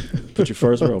 Put your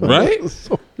first row, man. Right?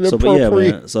 So, but yeah,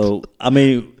 man. So, I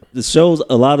mean,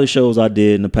 a lot of the shows I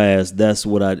did in the past, that's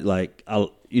what I like.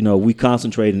 We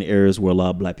concentrate in the areas where a lot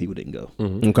of black people didn't go.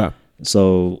 Okay.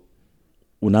 So,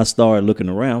 when I started looking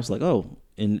around, I was like, oh,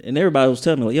 and everybody was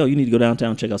telling me like, yo, you need to go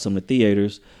downtown and check out some of the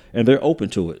theaters, and they're open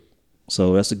to it.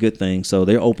 So that's a good thing. So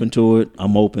they're open to it.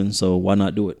 I'm open. So why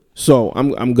not do it? So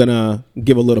I'm gonna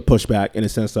give a little pushback in the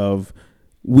sense of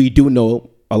we do know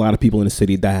a lot of people in the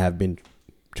city that have been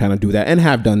trying to do that and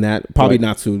have done that. Probably Right.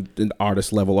 not to the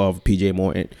artist level of PJ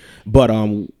Morton, but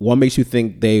what makes you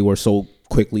think they were so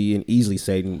quickly and easily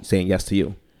saying yes to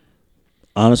you?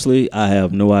 Honestly, I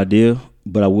have no idea,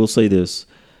 but I will say this.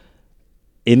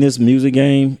 In this music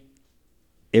game,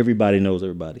 everybody knows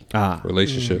everybody.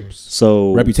 Relationships.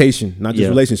 So Reputation, not just Yeah.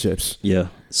 relationships. Yeah.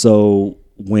 So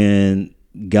when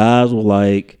guys were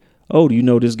like, "Oh, do you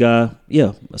know this guy?"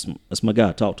 Yeah, that's my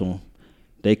guy. Talk to him.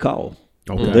 They call.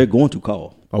 Okay. They're going to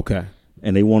call, Okay.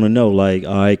 and they want to know, like,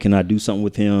 all right, can I do something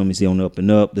with him? Is he on the up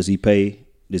and up? Does he pay?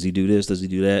 Does he do this? Does he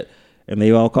do that? And they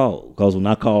all call, because when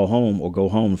I call home or go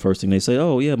home, the first thing they say,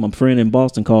 "Oh yeah, my friend in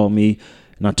Boston called me,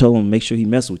 and I told him make sure he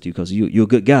messes with you because you're a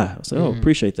good guy." I said, "Oh,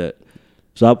 appreciate that."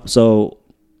 So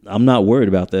I'm not worried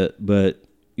about that, but.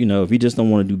 You know, if he just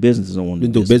don't want to do business, he don't want to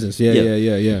Do business.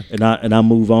 Yeah. And I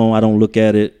move on. I don't look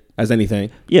at it. As anything.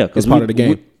 Yeah, because It's part of the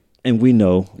game. and we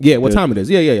know. Yeah, what that time it is.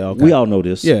 Yeah. Okay. We all know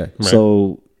this. Yeah.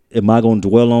 So am I going to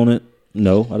dwell on it?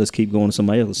 No. I just keep going to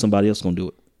somebody else. Somebody else going to do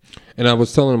it. And I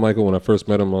was telling Michael when I first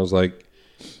met him, I was like,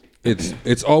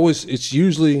 it's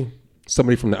usually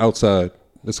somebody from the outside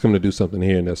that's coming to do something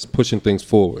here and that's pushing things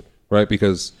forward, right?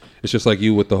 Because it's just like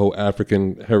you with the whole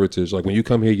African heritage. Like when you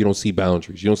come here, you don't see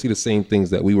boundaries. You don't see the same things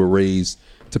that we were raised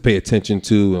to pay attention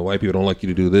to, and white people don't like you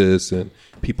to do this, and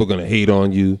people are going to hate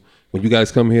on you. When you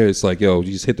guys come here, it's like, yo,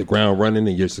 you just hit the ground running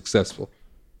and you're successful,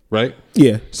 right?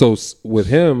 Yeah. So with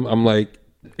him, I'm like,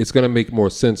 it's going to make more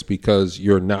sense because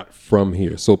you're not from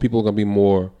here. So people are going to be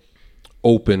more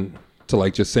open to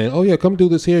like just saying, oh yeah, come do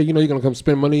this here. You know, you're going to come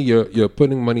spend money. You're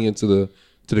putting money into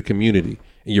the community,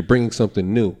 and you're bringing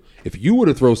something new. If you were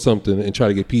to throw something and try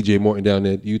to get PJ Morton down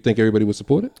there, do you think everybody would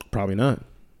support it? Probably not.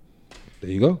 There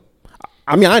you go.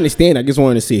 I mean, I understand. I just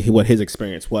wanted to see what his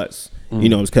experience was. You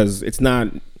know, because it's not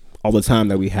all the time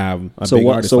that we have a big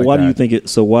artist like why that. do you think it?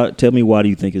 So why? Tell me, why do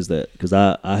you think is that? Because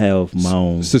I have my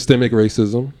own. Systemic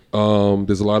racism.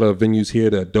 There's a lot of venues here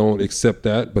that don't accept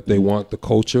that, but they want the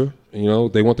culture. You know,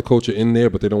 they want the culture in there,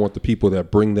 but they don't want the people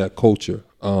that bring that culture.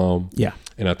 Yeah.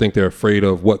 And I think they're afraid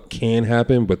of what can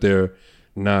happen, but they're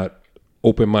not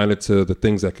open-minded to the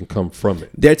things that can come from it.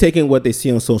 They're taking what they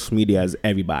see on social media as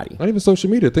everybody. Not even social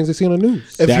media, things they see on the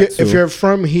news. If you're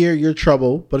from here, you're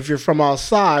trouble. But if you're from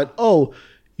outside, oh,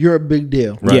 you're a big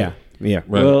deal. Right. Yeah. Right.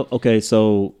 Well, okay,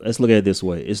 so let's look at it this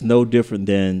way. It's no different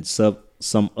than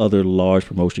some other large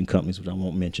promotion companies, which I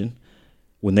won't mention,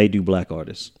 when they do black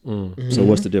artists. So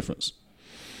what's the difference?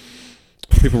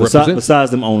 People represent. Besides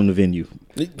them owning the venue.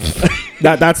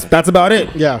 That's about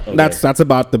it. Yeah. Okay. That's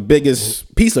about the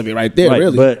biggest piece of it right there, Right,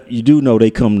 really. but you do know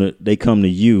they come to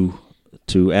you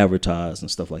to advertise and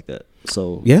stuff like that.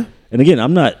 So Yeah. and again,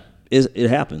 I'm not. It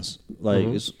happens. Like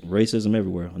it's racism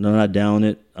everywhere. I'm not down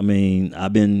it. I mean,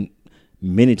 I've been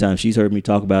many times. She's heard me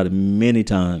talk about it many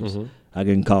times. I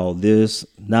can call this.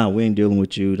 Nah, we ain't dealing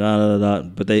with you. Da, da, da,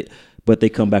 da. But they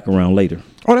come back around later.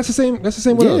 Oh, that's the same. That's the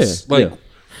same with Yeah. us. Like Yeah.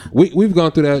 we've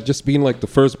gone through that. Just being like the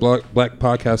first black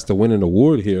podcast to win an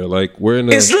award here. Like we're in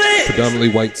a predominantly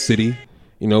white city,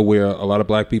 you know, where a lot of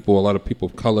black people, a lot of people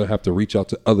of color have to reach out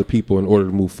to other people in order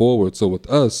to move forward. So with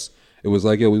us, it was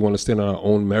like, yeah, we want to stand on our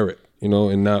own merit, you know,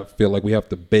 and not feel like we have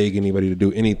to beg anybody to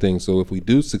do anything. So if we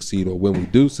do succeed, or when we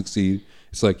do succeed,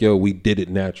 it's like, yo, we did it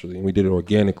naturally and we did it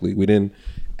organically. We didn't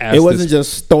ask it wasn't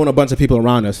just throwing a bunch of people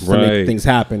around us to Right. make things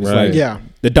happen. It's Right. like, Yeah.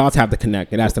 the dots have to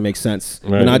connect. It has to make sense.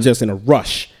 Right. We're not just in a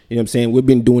rush. You know what I'm saying? We've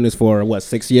been doing this for,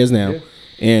 6 years now.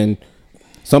 And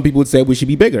some people would say we should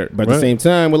be bigger. But at Right. the same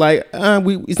time, we're like,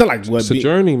 it's not like... It's a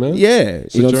journey, man. Yeah.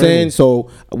 It's You know a what I'm journey. saying? So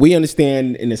we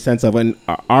understand in the sense of... And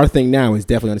our thing now is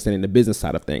definitely understanding the business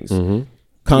side of things. Mm-hmm.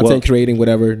 Content Well- creating,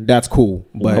 whatever, that's cool.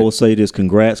 But I will say this: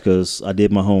 congrats, because I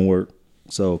did my homework.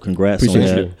 So congrats on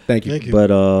appreciate that. you. Thank you. Thank you.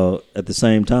 But at the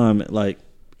same time, like,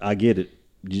 I get it.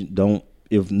 You don't.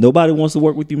 If nobody wants to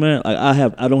work with you, man, like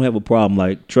I don't have a problem.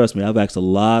 Like, trust me, I've asked a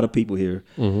lot of people here.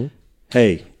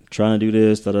 Hey, trying to do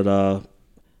this, da da da.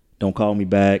 Don't call me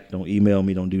back. Don't email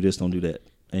me. Don't do this. Don't do that.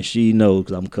 And she knows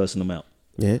because I'm cussing them out.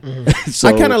 Yeah. So,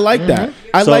 I kind of like that.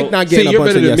 I So- like not See, getting a you're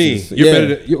bunch better of than me. yeses. You're Yeah.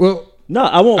 better than well. No,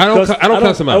 I won't. I don't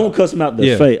cuss them out. I won't cuss them out in their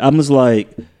Yeah. face. I'm just like,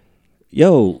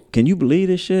 yo, can you believe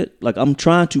this shit? Like, I'm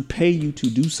trying to pay you to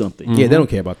do something. Yeah, they don't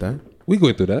care about that. We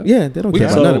going through that. Yeah, they don't care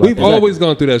about so none of We've that. always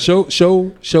gone through that.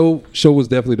 Show was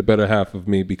definitely the better half of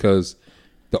me, because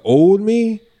the old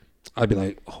me, I'd be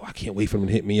like, oh, I can't wait for them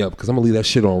to hit me up because I'm gonna leave that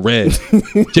shit on red,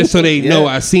 just so they know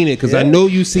I seen it. Because I know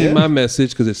you seen my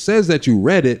message because it says that you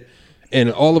read it. And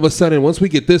all of a sudden, once we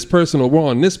get this person or we're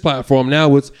on this platform,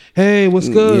 now it's, hey, what's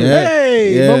good? Yeah.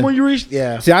 Hey, Yeah. remember when you reached?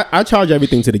 Yeah. See, I charge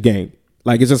everything to the game.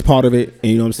 Like, it's just part of it.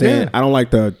 And you know what I'm saying? Yeah. I don't like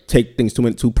to take things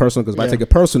too personal because if I take it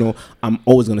personal, I'm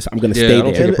gonna I stay don't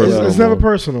there. take it personal. It's never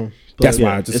personal. That's But-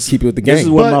 why I just It's- keep it with the this is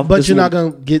game. what But this you're is not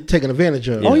gonna get taken advantage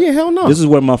of. Oh yeah, hell no. This is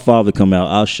where my father come out.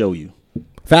 I'll show you.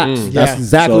 Facts. That's Yeah.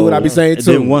 exactly So, what I be saying and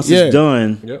too. then once Yeah. it's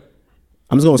done, Yep.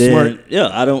 I'm just gonna then smirk. yeah,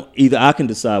 I don't either. I can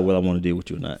decide whether I want to deal with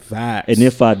you or not. Facts. And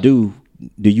if I do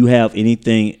you have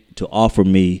anything to offer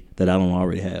me that I don't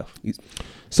already have?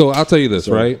 So I'll tell you this,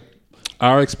 right?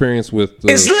 Our experience with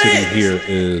the city here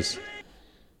is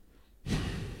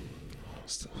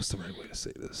what's the right way to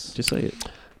say this? Just say it.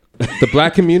 The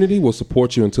black community will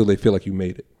support you until they feel like you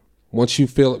made it. Once they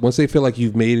feel like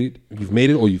you've made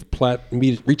it, or you've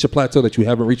reached a plateau that you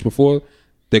haven't reached before,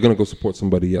 they're gonna go support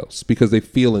somebody else because they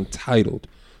feel entitled.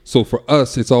 So for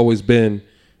us, it's always been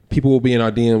people will be in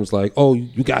our DMs like, "Oh,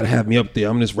 you gotta have me up there.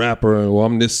 I'm this rapper, or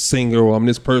I'm this singer, or I'm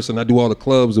this person. I do all the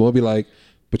clubs," and we'll be like,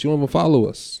 "But you don't even follow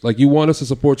us. Like you want us to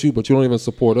support you, but you don't even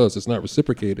support us. It's not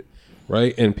reciprocated,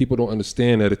 right?" And people don't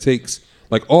understand that it takes.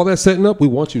 Like all that setting up, we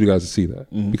want you guys to see that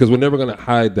because we're never going to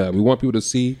hide that. We want people to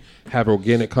see, have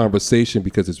organic conversation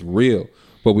because it's real.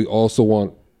 But we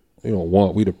also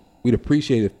we'd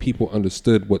appreciate if people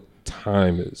understood what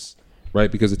time is, right?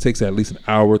 Because it takes at least an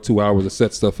hour, 2 hours to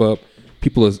set stuff up.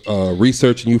 People are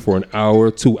researching you for an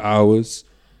hour, 2 hours.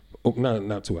 Oh,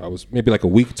 not 2 hours, maybe like a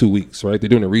week, 2 weeks, right? They're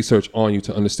doing the research on you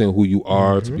to understand who you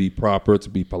are, to be proper, to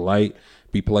be polite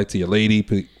to your lady,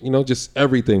 just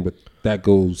everything. But that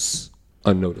goes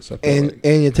unnoticed. I feel like.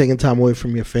 And you're taking time away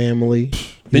from your family.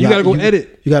 Then you gotta go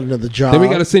edit. You got another job. Then we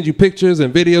gotta send you pictures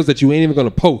and videos that you ain't even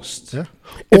gonna post. Yeah.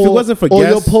 If it wasn't for or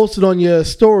guests- you'll post it on your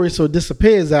story so it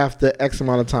disappears after X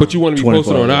amount of time. But you want to be 24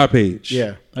 posted on hours. our page.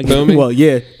 Yeah. You feel me? Well,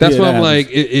 yeah. That's yeah, why that I'm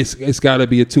happens. like, it's got to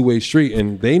be a 2-way street,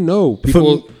 and they know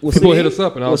people. Well, People see- hit us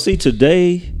up, and I'll Well, see,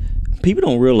 today people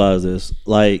don't realize this.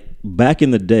 Like back in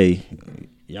the day,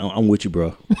 I'm with you,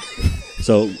 bro.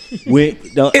 So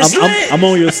I'm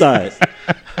on your side.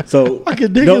 So I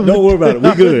can dig don't it. worry about it.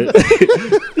 We good.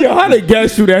 Yo, how they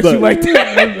guess shoot at you like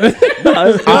that?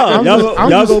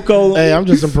 Y'all go cold. Hey, I'm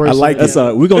just impressed. I like That's all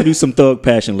right. We're gonna do some thug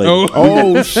passion later.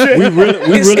 Oh shit! We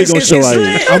really gonna show our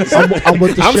age. I'm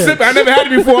with the I'm shit. sipping. I never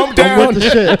had it before. I'm I'm down. with the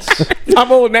shits.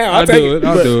 I'm old now. I'll do it.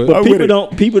 I'll do it. But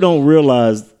with people don't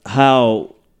realize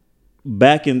how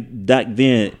back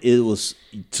then it was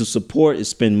to support is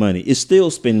spend money. It's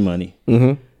still spend money.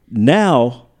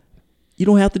 Now you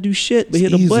don't have to do shit but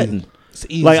hit a easy. button. It's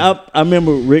easy. Like I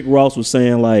remember Rick Ross was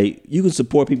saying like you can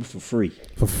support people for free.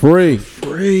 For free.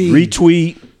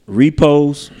 Retweet,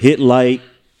 repost, hit like,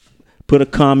 put a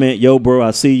comment. Yo, bro,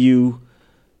 I see you.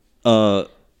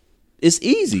 It's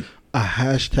easy. A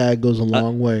hashtag goes a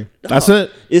long way. That's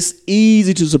it. It's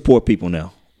easy to support people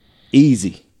now.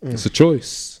 Easy. It's a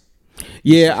choice.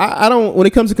 Yeah, I don't. When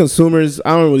it comes to consumers,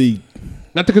 I don't really.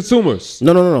 Not the consumers.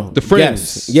 No. The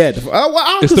friends. Yes. Yeah. Well, I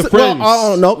don't It's the consi- friends.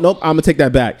 Well, nope. I'm gonna take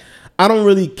that back. I don't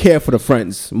really care for the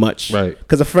friends much, Right.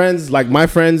 Because the friends, like my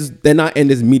friends, they're not in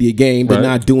this media game. They're Right.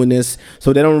 not doing this,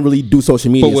 so they don't really do social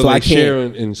media. But will so I they can't. share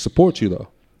and support you though?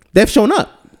 They've shown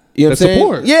up. You know what I'm That's saying?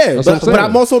 support. Yeah, That's but, what I'm but saying.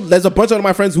 I'm also there's a bunch of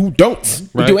my friends who don't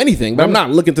Right. do anything. But I'm Right.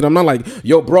 not looking to them. I'm not like,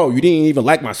 yo, bro, you didn't even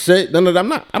like my shit. None of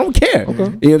that. I don't care. Okay. You know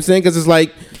what I'm saying? Because it's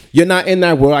like you're not in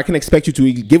that world. I can expect you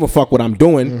to give a fuck what I'm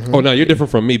doing. Oh, no, you're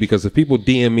different from me because if people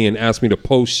DM me and ask me to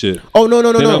post shit, Oh no.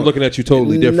 then I'm looking at you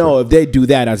totally different. No, if they do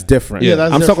that, that's different. Yeah,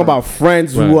 that's I'm talking different. about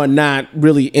friends Right. who are not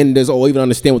really in this or even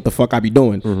understand what the fuck I be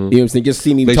doing. You know what I'm saying? Just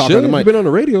see me They talking should. on the You've mic. been on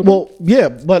the radio. Well, yeah,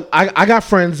 but I got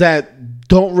friends that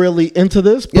don't really into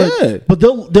this, but Yeah. but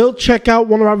they'll check out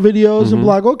one of our videos and be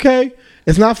like, okay,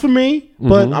 it's not for me,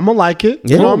 but I'm gonna like it.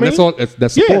 You know what I mean? that's all.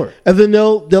 That's Yeah, support. and then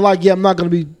they're like, yeah, I'm not gonna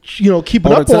be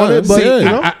keeping All up the on time. it, but See, you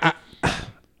know,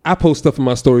 I post stuff in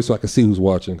my story so I can see who's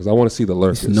watching because I want to see the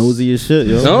lurkers. Nosy as shit,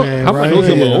 yo. No, Man, I'm right. like,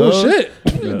 nosy. I'm like, Yeah. oh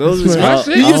shit. Nosy as I-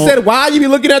 shit. You just said why you be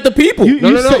looking at the people. You- No.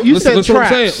 you Listen said what I'm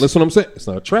saying. traps. Listen what I'm saying. It's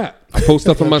not a trap. I post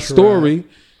stuff in my story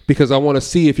because I want to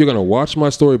see if you're going to watch my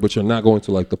story, but you're not going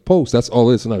to like the post. That's all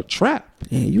it is. It's not a trap.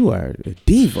 Man, you are a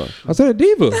diva. I said a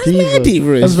diva.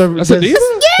 Diva. That's very, That's a diva?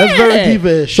 That's very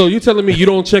diva-ish. So you telling me you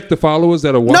don't check the followers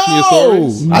that are watching your No!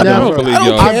 stories? I don't. believe I don't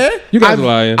y'all. care. You guys I've- are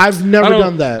lying. I've never I don't-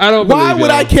 done that. I don't Why believe would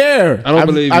y'all. I care? I don't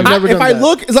believe I've you. never If done I that.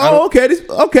 look, it's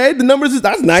okay. The numbers is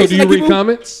that's nice. So do you Like, read people-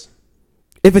 comments?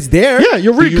 If it's there, Yeah,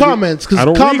 you read Do you comments because I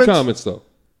don't comments. read comments though.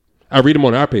 I read them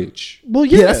on our page. Well,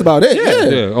 yeah, that's about it. Yeah.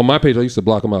 Yeah, on my page I used to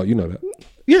block them out. You know that.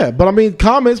 Yeah, but I mean,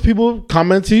 comments. People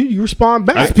comment to you. You respond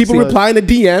back. People But- reply in the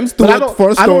DMs But for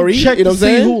a story. I don't check You know to what I'm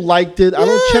see saying? who liked it. I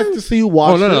don't check to see who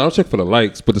watched Oh no, it. I don't check for the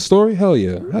likes, but the story, hell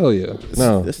yeah.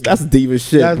 No, That's diva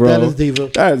shit, That- bro. that is diva.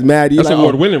 That is mad. that's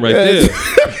award winning right there.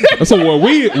 That's award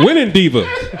winning diva.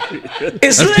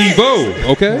 That's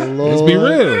Devo. Okay, let's be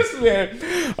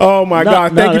real. Oh my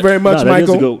God! Thank you very much,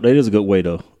 Michael. That is a good way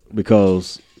though,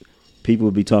 because people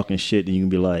will be talking shit and you can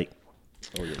be like,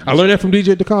 I learned that from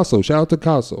DJ DeCasso. Shout out to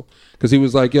Casso, because he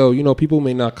was like, "Yo, you know, people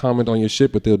may not comment on your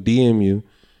shit, but they'll DM you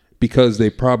because they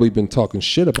probably been talking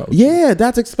shit about you." Yeah,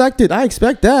 that's expected. I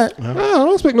expect that. I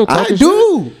don't expect no I talking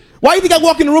do. Why do you think I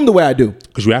walk in the room the way I do?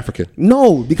 because you're African.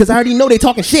 No, because I already know they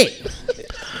talking shit.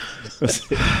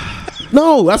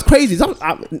 No, that's crazy.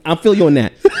 I feel you on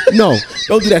that. No,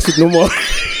 don't do that shit no more.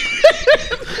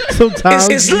 Sometimes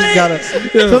you just gotta.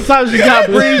 Sometimes you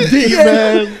gotta breathe deep,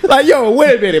 man. Like, yo,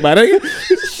 wait a minute, man.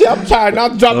 Shit, I'm tired.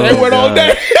 I'll drop that word all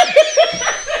day.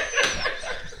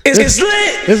 It's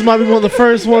lit. This might be one of the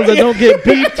first ones that don't get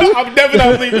beeped. I'm never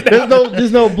not leaving that.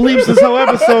 There's no bleeps this whole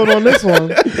episode on this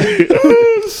one.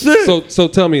 So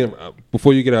tell me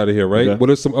before you get out of here, right? Okay. What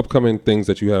are some upcoming things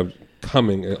that you have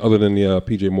coming other than the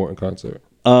PJ Morton concert?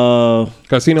 'Cause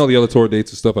I've seen all the other tour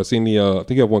dates and stuff. I've seen the I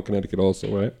think you have one Connecticut also,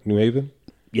 right? New Haven.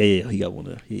 yeah, he got one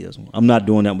there. He has one. I'm not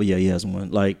doing that, but yeah, he has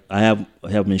one. Like I have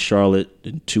him in Charlotte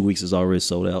in 2 weeks. Is already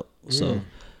sold out. So,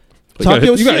 Talk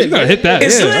your shit. You gotta hit that.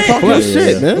 It's Yeah, lit. that's a Talk your flex.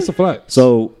 shit, man. That's a flex.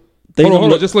 so things Hold I'm on.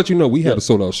 look- Just to let you know, we had a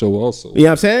sold out show also. You know what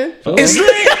I'm saying? It's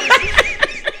lit.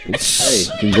 Hey,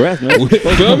 congrats, man.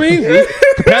 Feel me?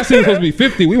 Capacity was supposed to be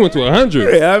 50. We went to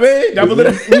 100. Yeah, I mean, double it.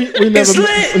 We It's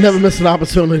lit. never miss an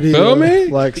opportunity. Feel me?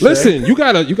 Like, listen, you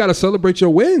gotta celebrate your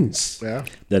wins. yeah.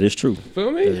 That is true.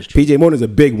 Feel me? That is true. PJ Morton's a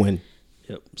big win.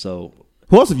 Yep. So,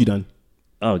 Who else have you done?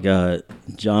 oh god,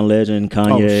 John Legend,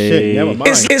 Kanye. Oh shit, never mind.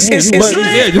 It's Yeah,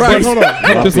 lit. just, Hold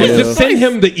on. just send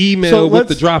him the email So with let's-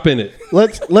 the drop in it.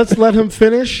 Let's let him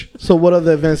finish. So, what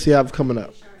other events you have coming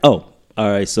up? Oh, all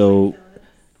right. So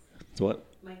what?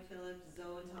 Mike Phillips, Zoe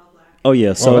and Tall Black. Oh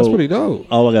yeah. So Oh, that's pretty dope.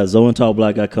 All I got Zoe and Tall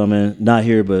Black got coming. Not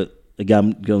here, but I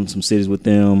got going some cities with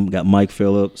them. Got Mike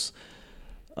Phillips,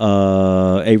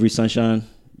 Avery Sunshine.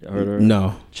 You heard her?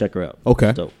 No. Check her out.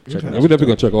 Okay. Dope. Check her We're out. definitely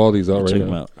gonna check all these out right Check them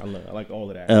now. out. I like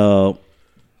all of that.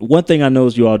 One thing I know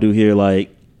is you all do here, like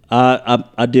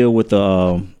I deal with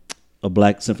a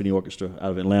black symphony orchestra out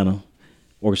of Atlanta,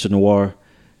 Orchestra Noir,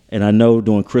 and I know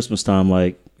during Christmas time,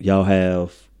 like y'all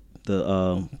have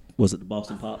the was it the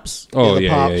Boston Pops? Oh the yeah,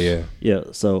 Pops. yeah. Yeah.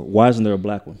 So why isn't there a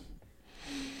black one?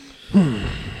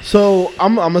 So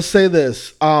I'm gonna say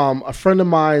this. A friend of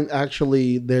mine,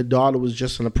 actually, their daughter was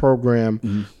just in a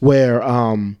program where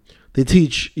they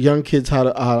teach young kids how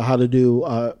to do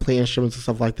play instruments and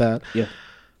stuff like that. Yeah.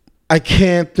 I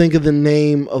can't think of the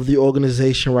name of the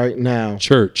organization right now.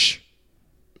 Church.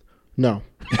 No,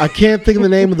 I can't think of the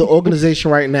name of the organization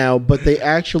right now. But they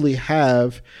actually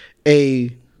have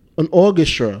an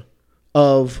orchestra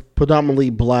of predominantly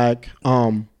black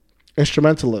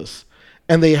instrumentalists,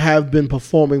 and they have been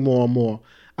performing more and more.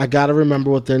 I gotta remember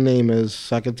what their name is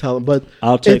so I can tell them. But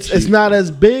I'll text it's you. not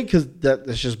as big because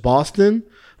that's just Boston.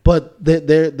 But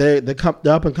they're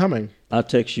up and coming. I'll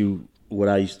text you what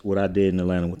I did in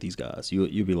Atlanta with these guys. You'll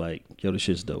be like, yo, this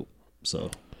shit's dope. So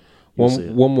you'll see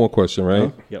it. One more question,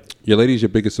 right? Yep. Your lady's your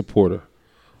biggest supporter.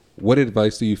 What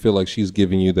advice do you feel like she's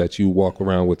giving you that you walk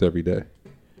around with every day?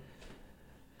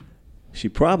 She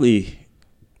probably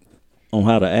on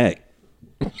how to act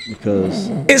because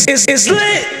It's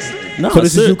lit. no. So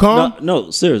this is you calm?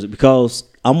 No, seriously, because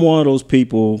I'm one of those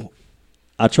people.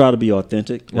 I try to be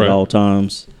authentic Right. at all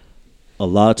times. A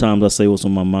lot of times I say what's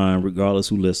on my mind, regardless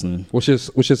who listening. What's your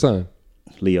sign?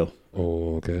 Leo.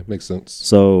 Oh, okay, makes sense.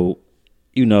 So,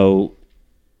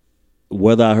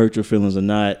 whether I hurt your feelings or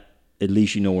not, at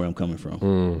least you know where I'm coming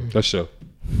from. That's show.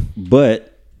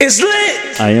 But It's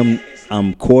lit.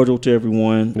 I'm cordial to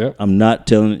everyone. Yep. I'm not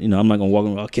telling, I'm not gonna walk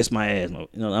around, I'll kiss my ass.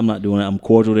 No, I'm not doing that. I'm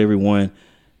cordial to everyone.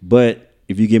 But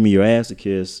if you give me your ass to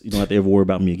kiss, you don't have to ever worry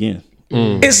about me again.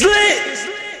 It's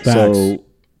lit. So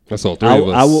That's all three of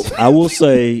us. I will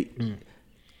say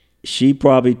she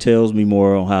probably tells me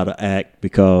more on how to act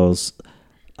because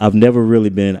I've never really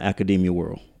been in academia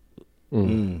world.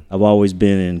 I've always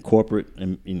been in corporate,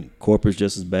 and corporate's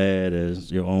just as bad as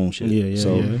your own shit.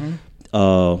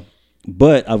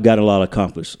 But I've got a lot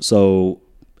accomplished. So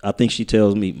I think she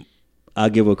tells me, I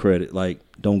give her credit. Like,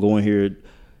 don't go in here.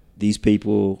 These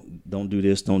people don't do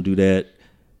this, don't do that.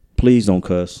 Please don't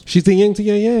cuss. She's the yin to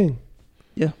your yang.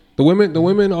 Yeah. The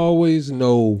women always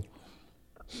know.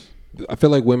 I feel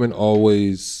like women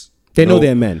always They know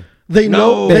they're men. They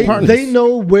know No. They're they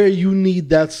know where you need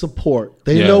that support.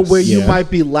 They Yes. know where you Yeah. might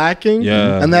be lacking,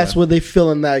 Yeah. and that's where they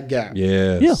fill in that gap.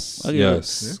 Yes. Yeah, I get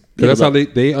Yes. it. 'Cause Yeah, that's how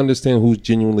but- they understand who's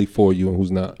genuinely for you and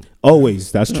who's not.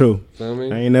 Always. That's true. You know what I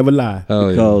mean? I ain't never lie. Hell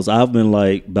yeah. Because I've been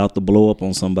like about to blow up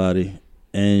on somebody,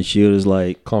 and she was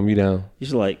like, Calm you down.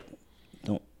 she's like,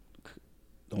 don't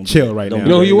do Chill that. right Don't now. do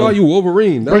You know who that. you are? Don't- You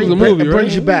Wolverine. That was the It movie, right?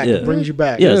 brings you back. Yeah. It brings you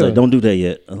back. Yeah, it's Yeah. like, don't do that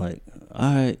yet. I'm like,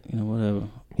 all right, whatever.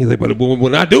 He's like, but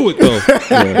when I do it though,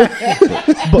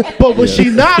 But when she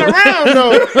not around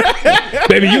though,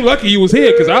 baby, you lucky you was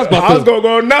here because I was about to. gonna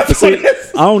go nuts. See,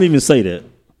 I don't even say that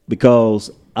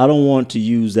because I don't want to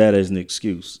use that as an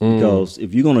excuse. Because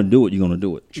if you're gonna do it, you're gonna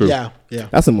do it. yeah.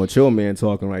 That's a mature man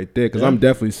talking right there. Because I'm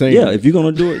definitely saying. Yeah, if you're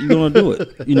gonna do it, you're gonna do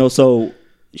it. So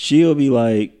she'll be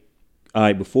like, all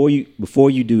right, before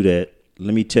you do that,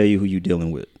 let me tell you who you're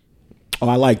dealing with. Oh,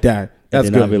 I like that. That's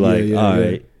And good. I'll be like, Yeah, all yeah.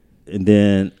 right. And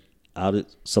then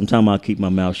sometimes I'll keep my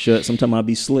mouth shut. Sometimes I'll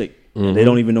be slick. And they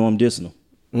don't even know I'm dissing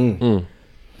them.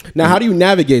 Now, how do you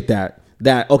navigate that?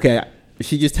 Okay,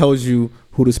 she just tells you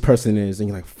who this person is, and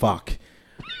you're like, fuck,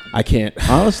 I can't.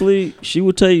 Honestly, she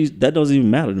would tell you that doesn't even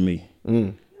matter to me.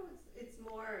 It's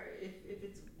more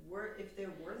if they're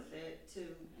worth it to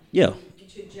Yeah.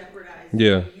 to jeopardize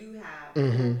Yeah. what you have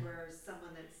over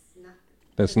someone that's not.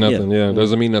 That's nothing. Yeah,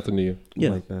 doesn't mean nothing to you. Yeah.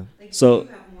 Like that. Like So- you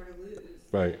have more to lose.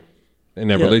 Right. In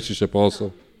that Yeah. relationship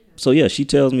also. So yeah, she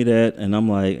tells me that, and I'm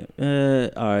like, all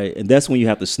right. And that's when you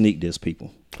have to sneak diss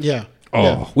people. Yeah.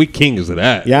 Oh, we kings of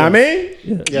that. Yeah, I mean,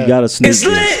 Yeah. Yeah. You gotta sneak diss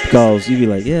because you be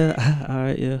like, yeah, all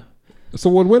right, yeah. It's a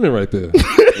one winning right there.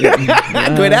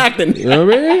 good acting. You know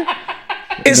what I mean?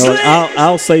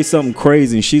 I'll say something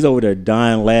crazy, and she's over there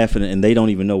dying laughing, and they don't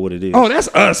even know what it is. Oh, that's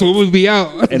us. When we be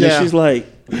out. And Yeah. then she's like,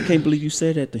 I can't believe you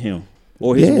said that to him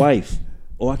or his Yeah. wife.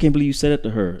 Or I can't believe you said that to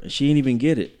her. And she didn't even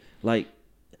get it. Like,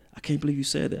 I can't believe you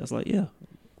said that. I was like, yeah.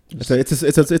 It's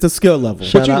a skill level.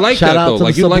 Shout But you out- like shout that out though. to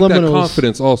Like the you like that subliminals.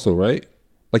 confidence also, right?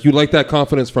 Like you like that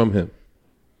confidence from him.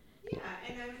 Yeah,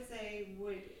 and I would say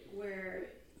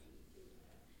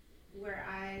where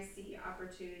I see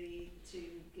opportunity to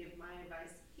give my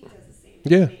advice, he does the same.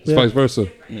 Yeah, to me. it's vice versa.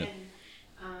 Different, and,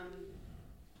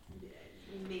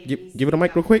 maybe Give it a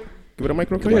mic real quick. Give it a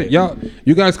mic real quick. Yeah,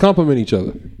 you guys compliment each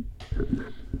other.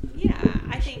 Yeah,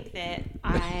 I think that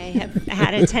I have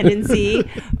had a tendency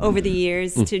over the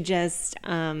years to just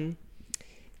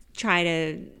try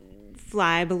to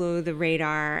fly below the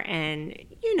radar and,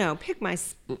 pick my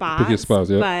spots. Pick your spots,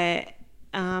 yeah.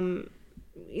 But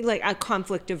like a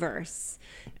conflict averse,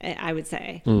 I would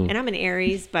say. And I'm an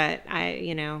Aries, but I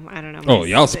don't know. Oh,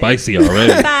 y'all spicy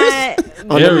already.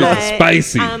 But, Aries but, is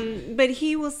spicy. But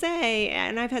he will say,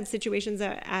 and I've had situations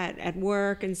at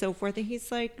work and so forth, and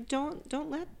he's like, don't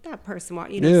let that person walk.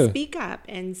 Yeah. Speak up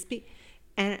and speak,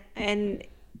 and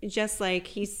just like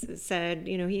he said,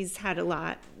 he's had a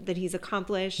lot that he's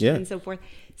accomplished Yeah. and so forth.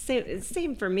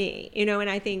 Same for me, and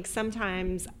I think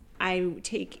sometimes I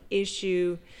take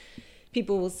issue.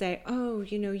 People will say, "Oh,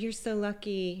 you're so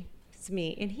lucky." It's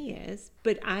me, and he is,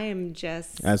 but I am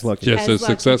just As lucky. Just as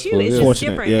lucky successful, too. It's yeah. just Fortunate,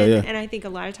 different, yeah, and, yeah. and I think a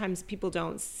lot of times people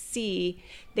don't see.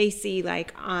 They see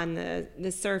like on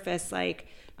the surface, like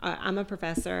I'm a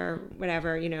professor,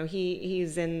 whatever.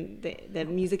 He's in the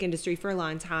music industry for a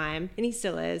long time, and he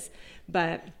still is,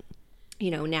 but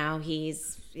now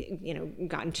he's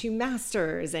gotten 2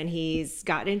 masters and he's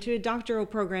got into a doctoral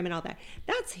program and all that.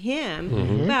 That's him.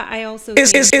 Mm-hmm. But I also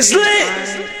think you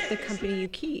are the company you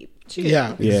keep too.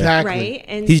 Yeah, Yeah. exactly. Right.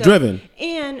 And He's driven.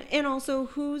 And also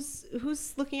who's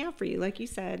looking out for you? Like you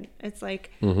said, it's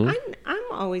like I'm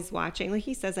always watching. Like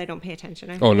he says, I don't pay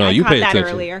attention. Oh, no, I you caught pay that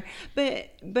attention. earlier. But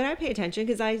I pay attention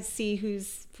because I see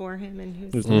who's for him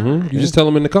and who's You not. just tell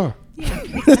him in the car.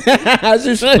 As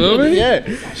you should. Feel me? Yeah.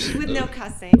 With no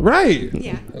cussing. Right.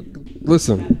 Yeah.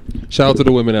 Listen, shout out to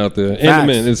the women out there and Facts. the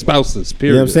men and spouses. You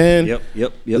Period. know what I'm saying?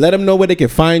 Yep. Let them know where they can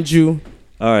find you.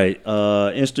 All right.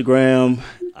 Instagram.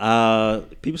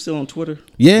 People still on Twitter?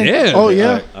 Yeah. Yeah. Oh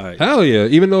yeah. All right. Hell yeah.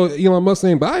 Even though Elon Musk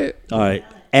ain't buy it. All right.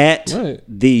 At Right.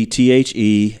 the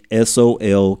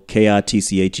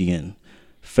TheSolKitchen.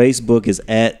 Facebook is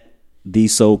at the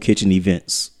Soul Kitchen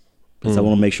Events. Because I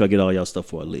want to make sure I get all y'all stuff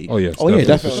before I leave. Oh yeah. Oh, yeah, For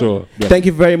definitely. sure. Thank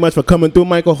you very much for coming through,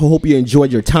 Michael. Hope you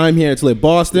enjoyed your time here at Lit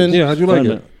Boston. Yeah. How'd you like Fun, it?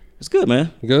 man. It's good,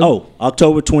 man. Good? Oh,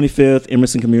 October 25th,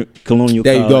 Emerson Colonial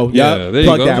There you go. College. Yeah, Yeah. there you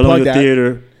Plug go. that. Colonial Plug that.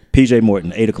 Theater, PJ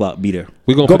Morton, 8 o'clock. Be there.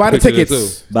 We gonna Go put buy the picture there,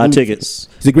 tickets. too. Buy tickets.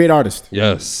 He's a great artist.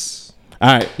 Yes.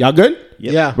 All right. Y'all good?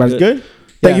 Yep. Yeah. Everybody's good?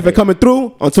 Thank you for coming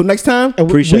through. Until next time. And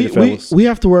Appreciate it, fellas. We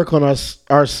have to work on us.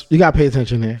 You gotta pay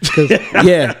attention here. 'Cause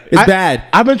Yeah, it's bad.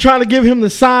 I've been trying to give him the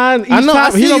sign. Each I know. time I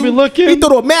see he don't you. be looking. He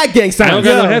threw a mad gang I sign. don't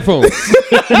got no headphones.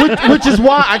 which is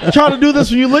why I try to do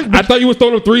this when you look. I thought you was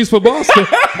throwing them threes for Boston.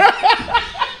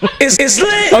 It's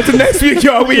lit. Until next week,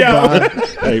 y'all. We out.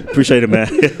 Hey, appreciate it, man.